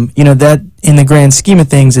 That in the grand scheme of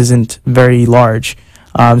things isn't very large.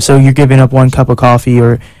 So you're giving up 1 cup of coffee,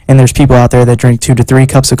 and there's people out there that drink 2 to 3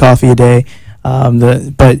 cups of coffee a day.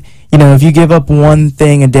 But if you give up one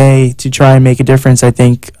thing a day to try and make a difference, I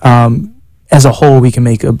think as a whole we can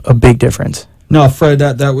make a big difference. No, Fred,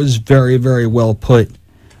 that was very, very well put.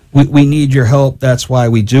 We need your help. That's why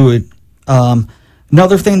we do it.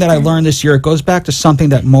 Another thing that I learned this year, it goes back to something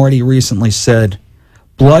that Marty recently said.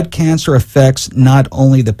 Blood cancer affects not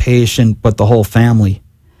only the patient, but the whole family.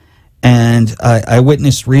 And I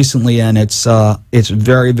witnessed recently, and it's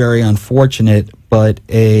very, very unfortunate, but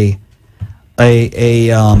a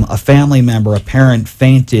family member, a parent,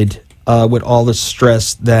 fainted with all the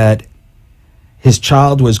stress that his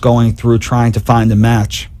child was going through trying to find a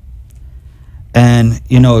match. And,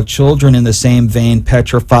 children in the same vein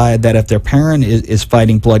petrified that if their parent is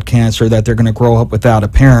fighting blood cancer, that they're going to grow up without a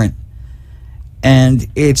parent. And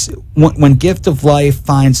it's when Gift of Life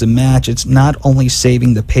finds a match, it's not only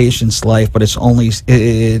saving the patient's life, but it's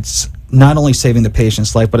not only saving the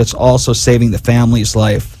patient's life, but it's also saving the family's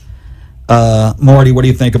life. Marty, what do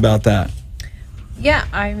you think about that? Yeah,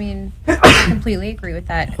 I mean, I completely agree with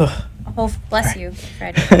that. Bless you,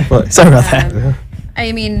 Fred. Sorry about that.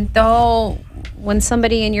 I mean, when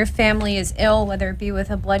somebody in your family is ill, whether it be with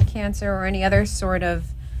a blood cancer or any other sort of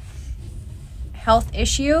health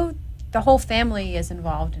issue, the whole family is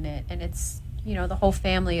involved in it, and it's the whole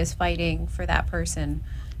family is fighting for that person.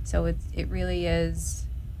 So it really is,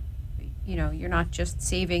 you're not just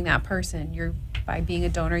saving that person. By being a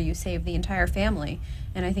donor, you save the entire family,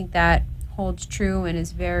 and I think that holds true and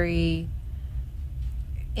is very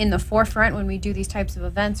in the forefront when we do these types of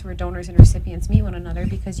events where donors and recipients meet one another,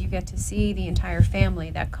 because you get to see the entire family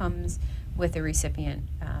that comes with the recipient,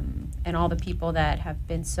 and all the people that have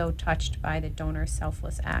been so touched by the Donor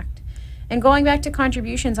Selfless Act. And going back to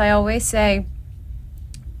contributions, I always say,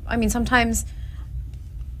 sometimes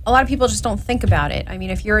a lot of people just don't think about it.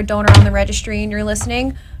 If you're a donor on the registry and you're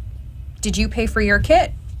listening, did you pay for your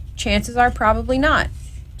kit? Chances are probably not.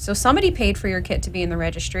 So somebody paid for your kit to be in the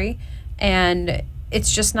registry, and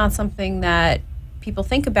it's just not something that people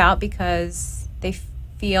think about because they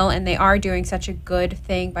feel and they are doing such a good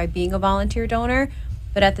thing by being a volunteer donor.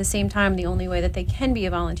 But at the same time, the only way that they can be a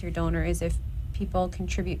volunteer donor is if people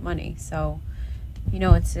contribute money. So,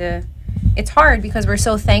 it's hard because we're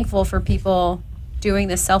so thankful for people doing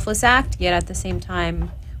this selfless act, yet at the same time,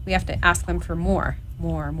 we have to ask them for more.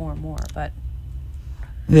 But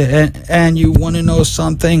yeah, and you want to know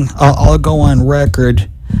something? I'll go on record.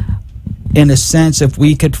 In a sense, if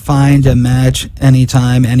we could find a match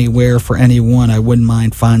anytime, anywhere for anyone, I wouldn't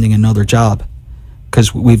mind finding another job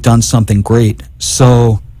because we've done something great.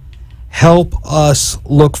 So help us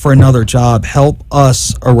look for another job. Help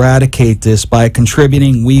us eradicate this by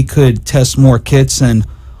contributing. We could test more kits and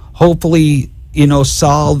hopefully,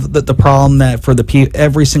 solve the problem that for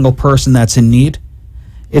every single person that's in need.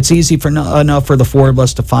 It's easy enough for the 4 of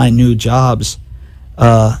us to find new jobs.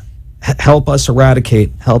 Help us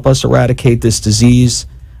eradicate this disease.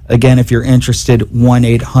 Again, if you're interested,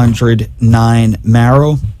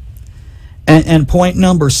 1-800-9-MARROW. And point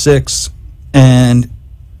number 6, and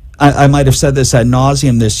I might have said this ad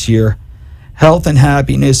nauseum this year, health and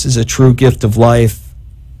happiness is a true gift of life.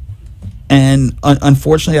 And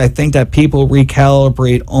unfortunately, I think that people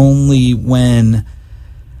recalibrate only when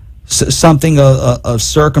something of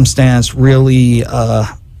circumstance really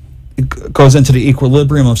goes into the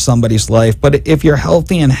equilibrium of somebody's life. But if you're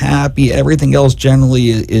healthy and happy, everything else generally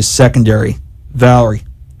is secondary. Valerie.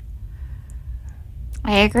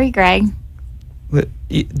 I agree, Greg.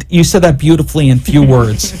 You said that beautifully in few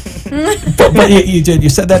words. but you did. You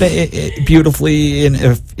said that beautifully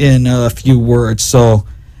in a few words. So,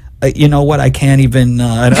 you know what? I can't even.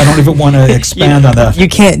 I don't even want to expand on that. You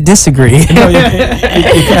can't disagree. No, you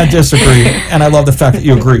can't disagree. And I love the fact that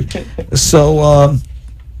you agree. So,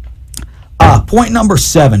 point number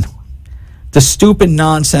 7: the stupid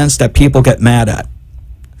nonsense that people get mad at.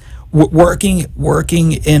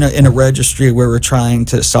 Working in a registry where we're trying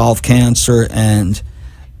to solve cancer, and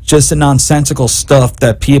just the nonsensical stuff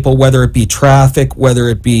that people, whether it be traffic, whether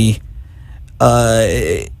it be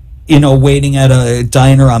waiting at a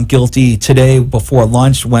diner. I'm guilty today before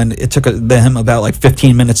lunch when it took them about like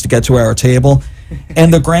 15 minutes to get to our table.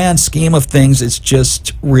 In the grand scheme of things, it's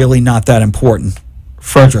just really not that important.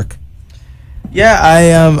 Frederick.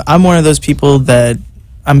 Yeah, I'm one of those people that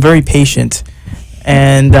I'm very patient,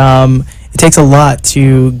 and it takes a lot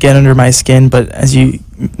to get under my skin. But as you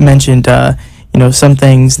mentioned, some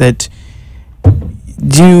things that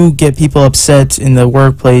do get people upset in the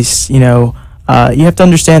workplace, you have to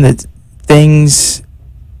understand that things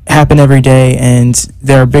happen every day, and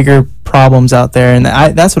there are bigger problems out there. And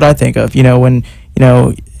that's what I think of,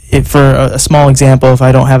 for a small example, if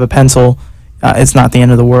I don't have a pencil, it's not the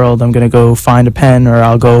end of the world. I'm going to go find a pen, or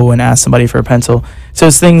I'll go and ask somebody for a pencil. So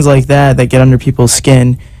it's things like that that get under people's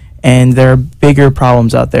skin, and there are bigger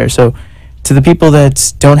problems out there. So to the people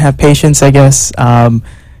that don't have patience, I guess,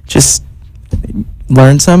 just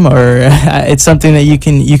learn some, or it's something that you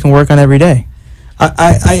can work on every day.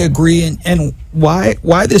 I agree, and why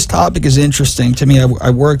this topic is interesting to me.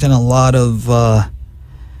 I worked in a lot of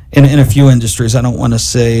in a few industries. I don't want to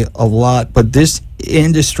say a lot, but this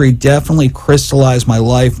industry definitely crystallized my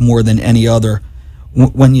life more than any other.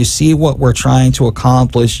 When you see what we're trying to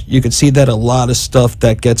accomplish, you can see that a lot of stuff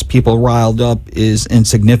that gets people riled up is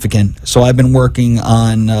insignificant. So I've been working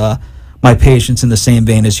on my patience in the same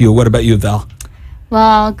vein as you. What about you, Val?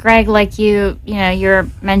 Well, Greg, like you're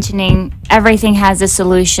mentioning, everything has a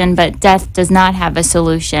solution, but death does not have a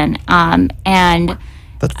solution. And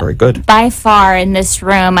that's very good. By far in this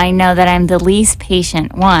room, I know that I'm the least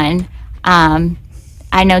patient one.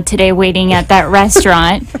 I know today waiting at that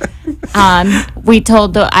restaurant, I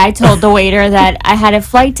told the waiter that I had a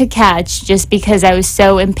flight to catch just because I was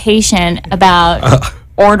so impatient about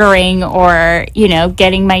ordering or,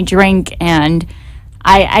 getting my drink. And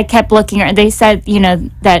I kept looking around. They said,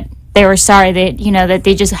 that they were sorry that, that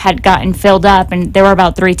they just had gotten filled up, and there were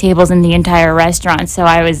about 3 tables in the entire restaurant. So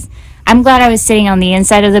I'm glad I was sitting on the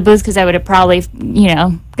inside of the booth, because I would have probably,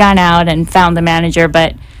 gone out and found the manager.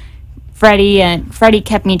 But Freddie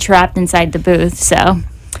kept me trapped inside the booth. So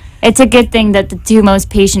it's a good thing that the 2 most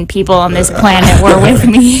patient people on this planet were with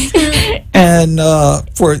me. And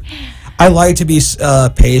I like to be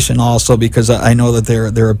patient also, because I know that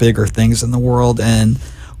there are bigger things in the world. And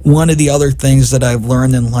one of the other things that I've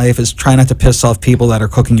learned in life is try not to piss off people that are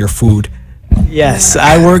cooking your food. Yes,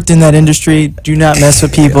 I worked in that industry. Do not mess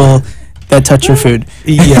with people that touch your food.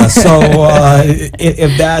 Yeah, so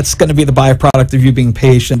if that's going to be the byproduct of you being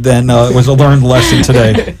patient, then it was a learned lesson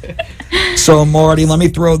today. So, Marty, let me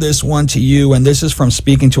throw this one to you, and this is from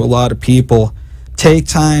speaking to a lot of people. Take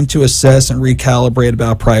time to assess and recalibrate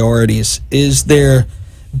about priorities. Is there,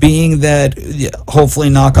 being that, hopefully,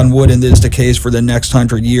 knock on wood, and this is the case for the next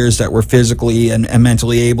 100 years, that we're physically and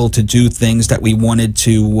mentally able to do things that we wanted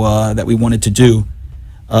to do,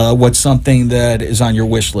 what's something that is on your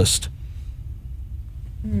wish list?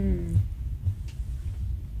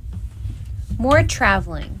 More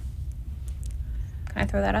traveling. Can I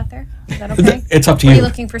throw that out there? Is that okay? It's up to you. Are you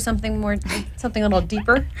looking for something more, something a little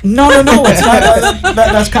deeper? No. It's not,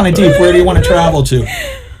 that's kind of deep. Where do you want to travel to?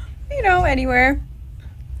 Anywhere.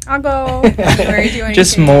 I'll go anywhere, do anything.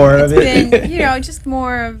 Just more of it. Been, just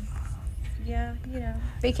more of,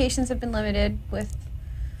 vacations have been limited with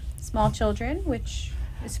small children, which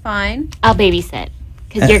is fine. I'll babysit,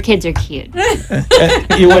 because your kids are cute.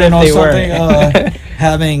 You want to know something?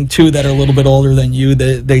 Having 2 that are a little bit older than you,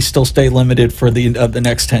 they still stay limited for the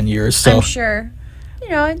next 10 years. So I'm sure.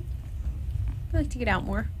 I'd like to get out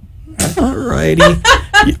more. All righty.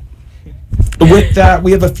 With that,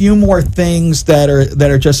 we have a few more things that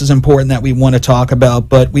are just as important that we want to talk about,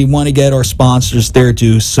 but we want to get our sponsors their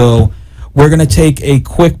due. So we're going to take a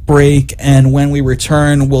quick break, and when we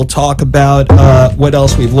return, we'll talk about what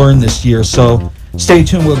else we've learned this year. So stay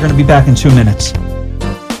tuned. We're going to be back in 2 minutes.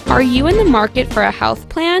 Are you in the market for a health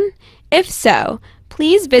plan? If so,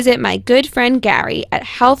 please visit my good friend Gary at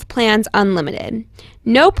Health Plans Unlimited.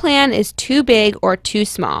 No plan is too big or too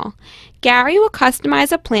small. Gary will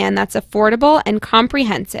customize a plan that's affordable and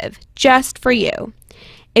comprehensive just for you.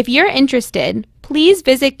 If you're interested, please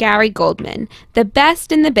visit Gary Goldman, the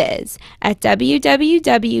best in the biz, at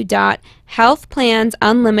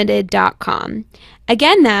www.healthplansunlimited.com.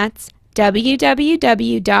 Again, that's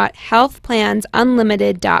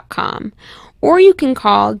www.healthplansunlimited.com. Or you can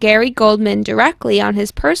call Gary Goldman directly on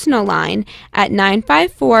his personal line at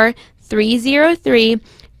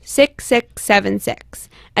 954-303-6676.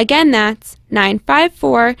 Again, that's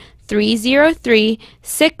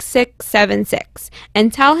 954-303-6676.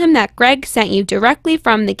 And tell him that Gregg sent you directly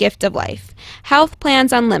from the Gift of Life. Health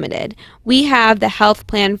Plans Unlimited. We have the health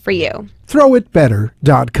plan for you.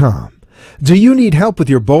 ThrowItBetter.com. Do you need help with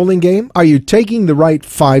your bowling game? Are you taking the right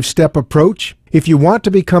 5-step approach? If you want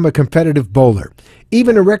to become a competitive bowler,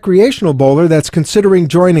 even a recreational bowler that's considering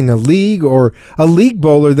joining a league, or a league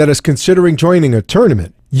bowler that is considering joining a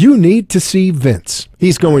tournament, you need to see Vince.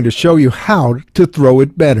 He's going to show you how to throw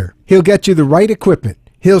it better. He'll get you the right equipment.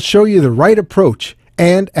 He'll show you the right approach.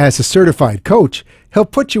 And as a certified coach, he'll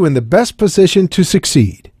put you in the best position to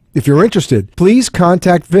succeed. If you're interested, please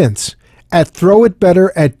contact Vince at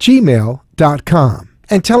throwitbetter@gmail.com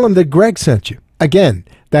and tell him that Gregg sent you. Again,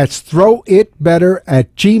 that's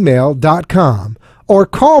throwitbetter@gmail.com, or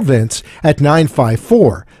call Vince at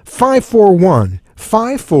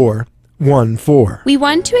 954-541-5414. We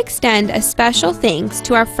want to extend a special thanks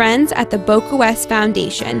to our friends at the Boca West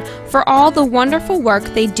Foundation for all the wonderful work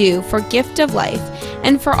they do for Gift of Life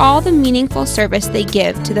and for all the meaningful service they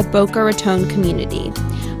give to the Boca Raton community.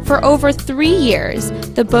 For over 3 years,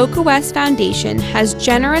 the Boca West Foundation has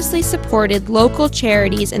generously supported local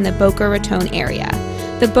charities in the Boca Raton area.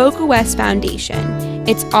 The Boca West Foundation.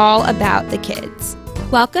 It's all about the kids.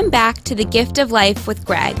 Welcome back to the Gift of Life with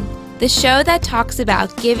Gregg, the show that talks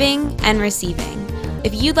about giving and receiving.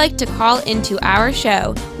 If you'd like to call into our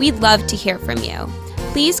show, we'd love to hear from you.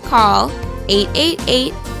 Please call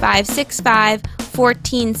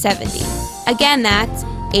 888-565-1470. Again, that's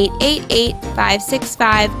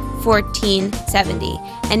 888-565-1470.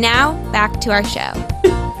 And now, back to our show.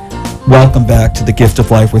 Welcome back to the Gift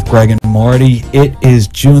of Life with Gregg and Marty. It is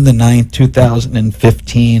June the 9th,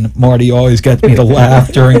 2015. Marty always gets me to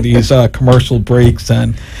laugh during these commercial breaks,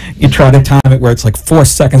 and you try to time it where it's like 4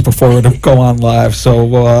 seconds before it go on live.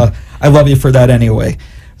 So I love you for that anyway.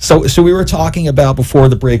 So we were talking about before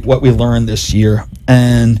the break what we learned this year,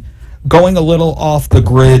 and going a little off the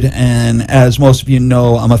grid, and as most of you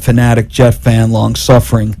know, I'm a fanatic Jet fan,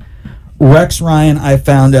 long-suffering. Rex Ryan, I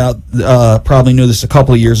found out, probably knew this a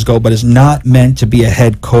couple of years ago, but is not meant to be a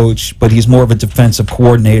head coach, but he's more of a defensive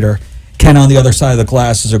coordinator. Ken on the other side of the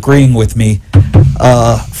glass is agreeing with me.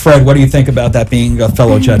 Fred, what do you think about that, being a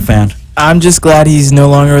fellow Jet fan? I'm just glad he's no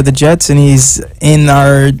longer with the Jets and he's in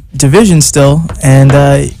our division still. And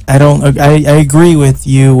I agree with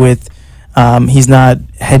you with he's not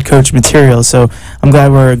head coach material, so I'm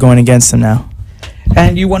glad we're going against him now.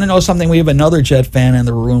 And you want to know something? We have another Jet fan in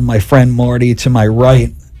the room, my friend Marty to my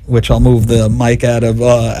right, which I'll move the mic out of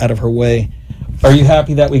her way. Are you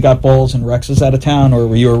happy that we got Bowles and Rex is out of town, or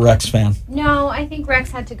were you a Rex fan? No, I think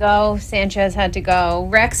Rex had to go. Sanchez had to go.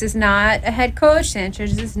 Rex is not a head coach.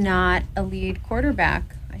 Sanchez is not a lead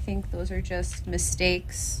quarterback. I think those are just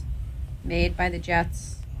mistakes made by the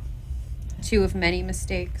Jets. 2 of many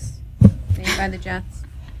mistakes made by the Jets.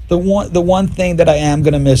 The one thing that I am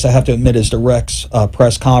going to miss, I have to admit, is the Rex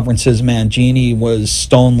press conferences. Mangini was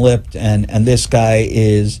stone-lipped, and this guy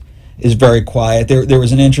is very quiet. There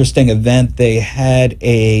was an interesting event. They had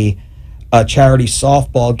a charity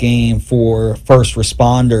softball game for first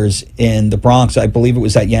responders in the Bronx. I believe it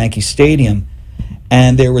was at Yankee Stadium.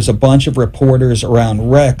 And there was a bunch of reporters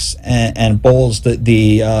around Rex, and Bowles,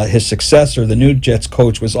 his successor, the new Jets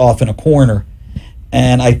coach, was off in a corner.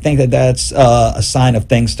 And I think that's a sign of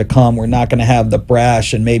things to come. We're not going to have the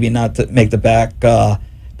brash, and maybe not to make the back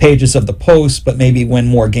pages of the Post, but maybe win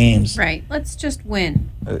more games. Right. Let's just win.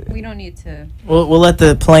 We don't need to. We'll let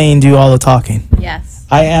the plane do all the talking. Yes.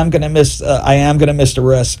 I am going to miss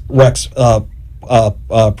the Rex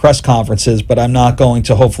press conferences, but I'm not going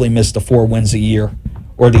to hopefully miss the 4 wins a year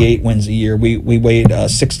or the 8 wins a year. We wait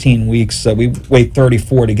 16 weeks. So we wait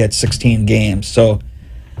 34 to get 16 games. So.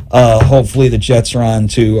 Hopefully the Jets are on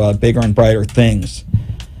to bigger and brighter things.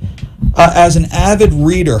 As an avid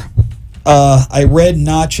reader, I read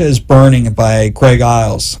Natchez Burning by Greg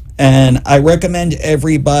Iles, and I recommend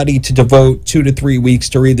everybody to devote 2 to 3 weeks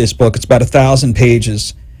to read this book. It's about 1,000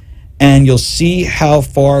 pages, and you'll see how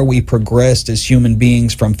far we progressed as human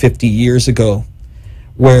beings from 50 years ago,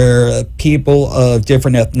 where people of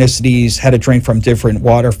different ethnicities had to drink from different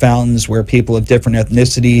water fountains, where people of different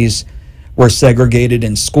ethnicities were segregated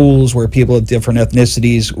in schools, where people of different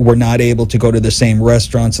ethnicities were not able to go to the same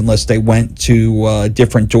restaurants unless they went to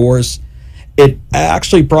different doors. It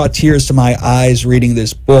actually brought tears to my eyes reading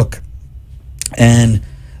this book. And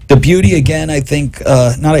the beauty, again,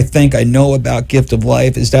 I know about Gift of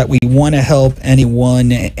Life is that we want to help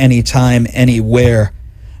anyone, anytime, anywhere.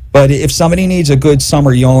 But if somebody needs a good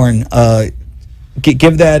summer yarn,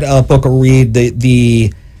 give that book a read.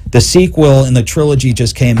 The sequel in the trilogy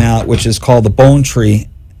just came out, which is called The Bone Tree,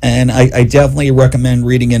 and I definitely recommend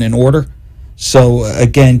reading it in order. So,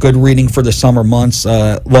 again, good reading for the summer months.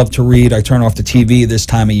 Love to read. I turn off the TV this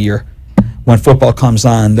time of year. When football comes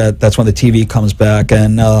on, that's when the TV comes back.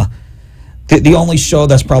 And the only show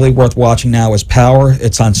that's probably worth watching now is Power.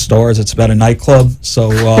 It's on Stars. It's about a nightclub. So,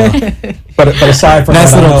 but aside from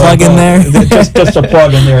nice that, little plug in there. just a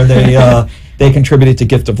plug in there. They contributed to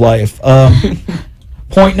Gift of Life.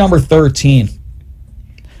 Point number 13.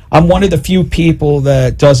 I'm one of the few people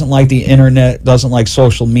that doesn't like the internet, doesn't like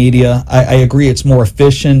social media. I agree it's more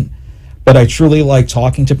efficient, but I truly like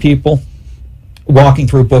talking to people, walking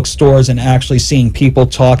through bookstores and actually seeing people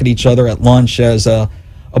talk at each other at lunch as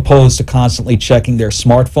opposed to constantly checking their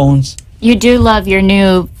smartphones. You do love your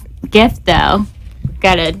new gift, though.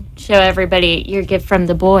 Got to show everybody your gift from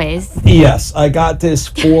the boys. Yes, I got this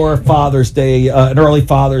for Father's Day, an early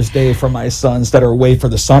Father's Day for my sons that are away for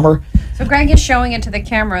the summer. So Greg is showing it to the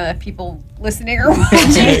camera if people listening are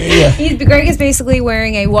watching. Greg is basically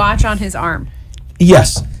wearing a watch on his arm.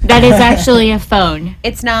 Yes. That is actually a phone.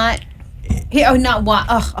 It's not...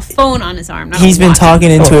 a phone on his arm. He's been talking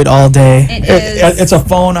into it all day. It's a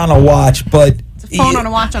phone on a watch, but... It's a phone on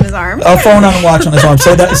a watch on his arm. A phone on a watch on his arm.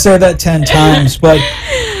 Say that 10 times. But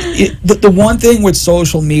the one thing with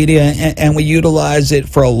social media, and we utilize it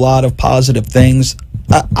for a lot of positive things,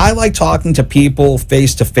 I like talking to people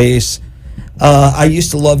face to face. I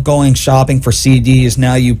used to love going shopping for CDs.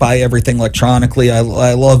 Now you buy everything electronically. I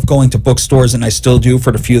love going to bookstores, and I still do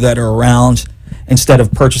for the few that are around, instead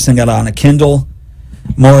of purchasing it on a Kindle.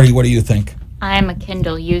 Maury, what do you think? I'm a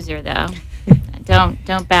Kindle user, though.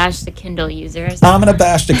 Don't bash the Kindle users. I'm going to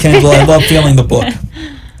bash the Kindle. I love feeling the book.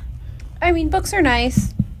 I mean, books are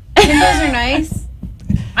nice. Kindles are nice.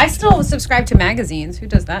 I still subscribe to magazines. Who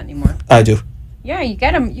does that anymore? I do. Yeah, you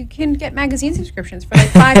get them. You can get magazine subscriptions for like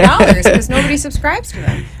 $5 because nobody subscribes to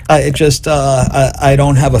them. I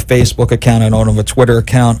don't have a Facebook account. I don't have a Twitter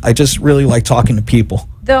account. I just really like talking to people.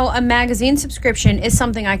 Though a magazine subscription is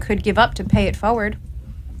something I could give up to pay it forward.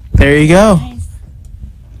 There you go. Nice.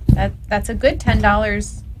 That's a good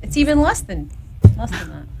 $10. It's even less than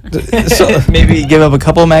that. So maybe give up a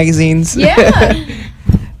couple magazines. Yeah.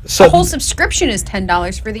 So the whole subscription is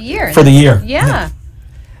 $10 for the year. For the year. Yeah.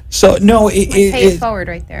 So no, pay it forward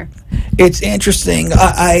right there. It's interesting.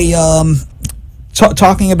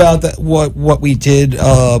 Talking about what we did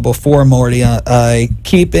before, Morty. I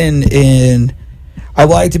keep in. I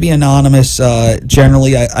like to be anonymous.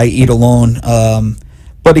 Generally, I eat alone.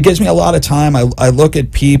 But it gives me a lot of time. I look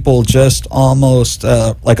at people just almost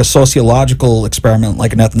like a sociological experiment,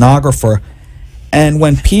 like an ethnographer. And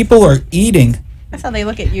when people are eating, that's how they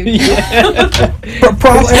look at you.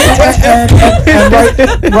 Probably,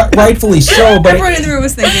 and rightfully so. But everyone in the room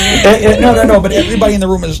was thinking. No. But everybody in the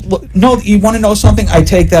room is. No, you want to know something? I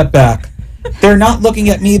take that back. They're not looking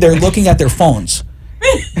at me. They're looking at their phones.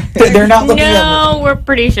 They're not looking at me. No, we're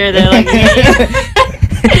pretty sure they're looking at you.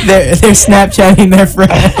 They're Snapchatting their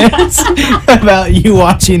friends about you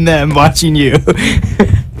watching them watching you.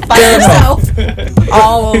 By yourself.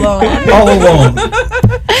 All alone. All alone.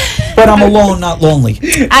 But I'm alone, not lonely.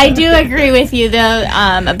 I do agree with you, though,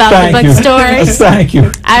 about the bookstores. Thank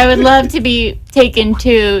you. I would love to be taken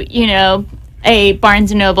to, a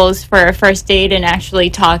Barnes & Noble's for a first date and actually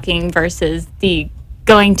talking versus the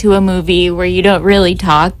going to a movie where you don't really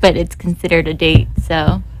talk, but it's considered a date,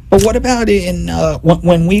 so... But what about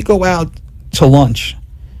when we go out to lunch?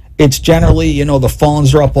 It's generally, the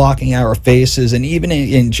phones are up blocking our faces, and even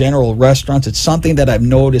in general restaurants, it's something that I've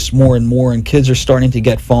noticed more and more, and kids are starting to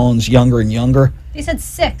get phones younger and younger. They said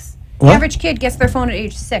 6. What? The average kid gets their phone at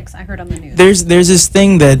age 6, I heard on the news. There's this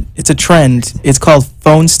thing that, it's a trend, it's called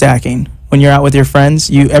phone stacking. When you're out with your friends,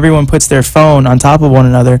 everyone puts their phone on top of one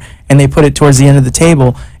another, and they put it towards the end of the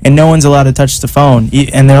table, and no one's allowed to touch the phone,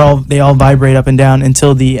 and they all vibrate up and down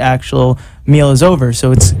until the actual meal is over.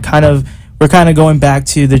 So it's we're kind of going back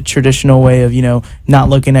to the traditional way of not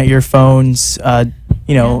looking at your phones,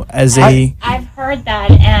 as a. I've heard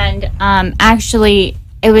that, and actually.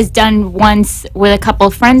 It was done once with a couple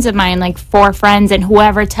of friends of mine, like 4 friends, and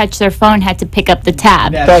whoever touched their phone had to pick up the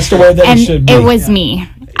tab. That's the way that it should be. It was me.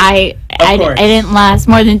 I I didn't last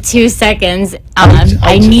more than 2 seconds.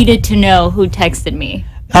 I needed to know who texted me.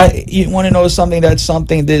 You want to know something? That's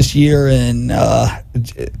something this year, and I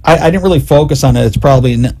didn't really focus on it. It's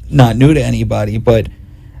probably not new to anybody, but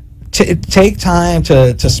take time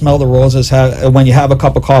to smell the roses. When you have a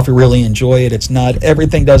cup of coffee, really enjoy it. It's not,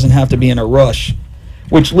 everything doesn't have to be in a rush.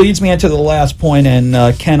 Which leads me into the last point,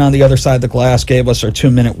 and Ken on the other side of the glass gave us our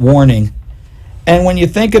 2-minute warning. And when you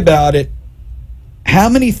think about it, how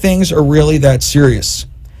many things are really that serious?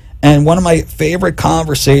 And one of my favorite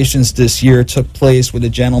conversations this year took place with a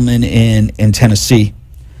gentleman in Tennessee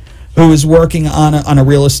who was working on a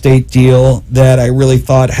real estate deal that I really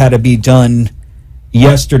thought had to be done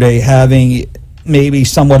yesterday, having maybe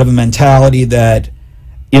somewhat of a mentality that,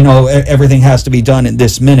 everything has to be done in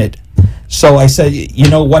this minute. So I said,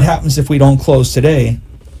 what happens if we don't close today?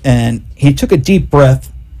 And he took a deep breath,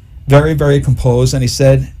 very, very composed, and he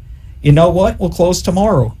said, you know what? We'll close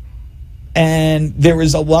tomorrow. And there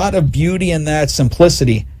was a lot of beauty in that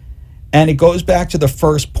simplicity. And it goes back to the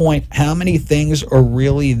first point. How many things are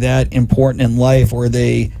really that important in life, or are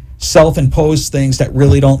they self-imposed things that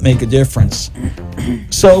really don't make a difference?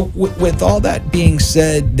 So with all that being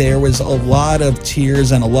said, there was a lot of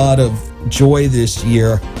tears and a lot of joy this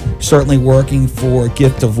year, certainly working for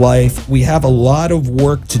Gift of Life. We have a lot of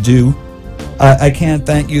work to do. I can't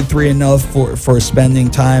thank you three enough for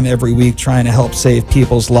spending time every week trying to help save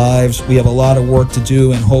people's lives. We have a lot of work to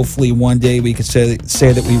do, and hopefully one day we could say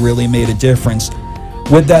that we really made a difference.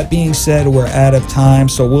 With that being said, we're out of time,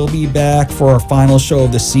 so we'll be back for our final show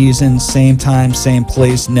of the season, same time, same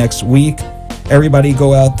place next week. Everybody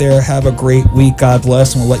go out there, have a great week, God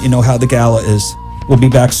bless, and we'll let you know how the gala is. We'll be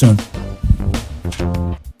back soon.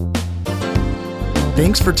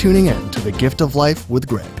 Thanks for tuning in to The Gift of Life with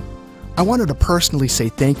Gregg. I wanted to personally say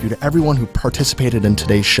thank you to everyone who participated in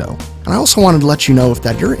today's show. And I also wanted to let you know, if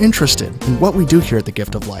that you're interested in what we do here at The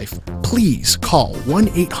Gift of Life, please call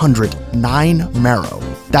 1-800-9-MARROW.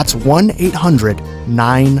 That's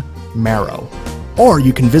 1-800-9-MARROW. Or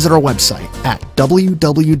you can visit our website at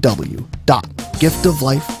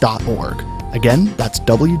www.giftoflife.org. Again, that's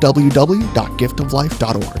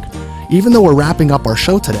www.giftoflife.org. Even though we're wrapping up our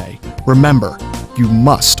show today, remember, you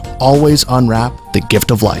must always unwrap the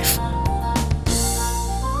gift of life.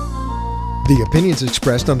 The opinions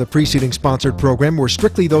expressed on the preceding sponsored program were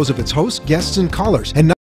strictly those of its hosts, guests, and callers, and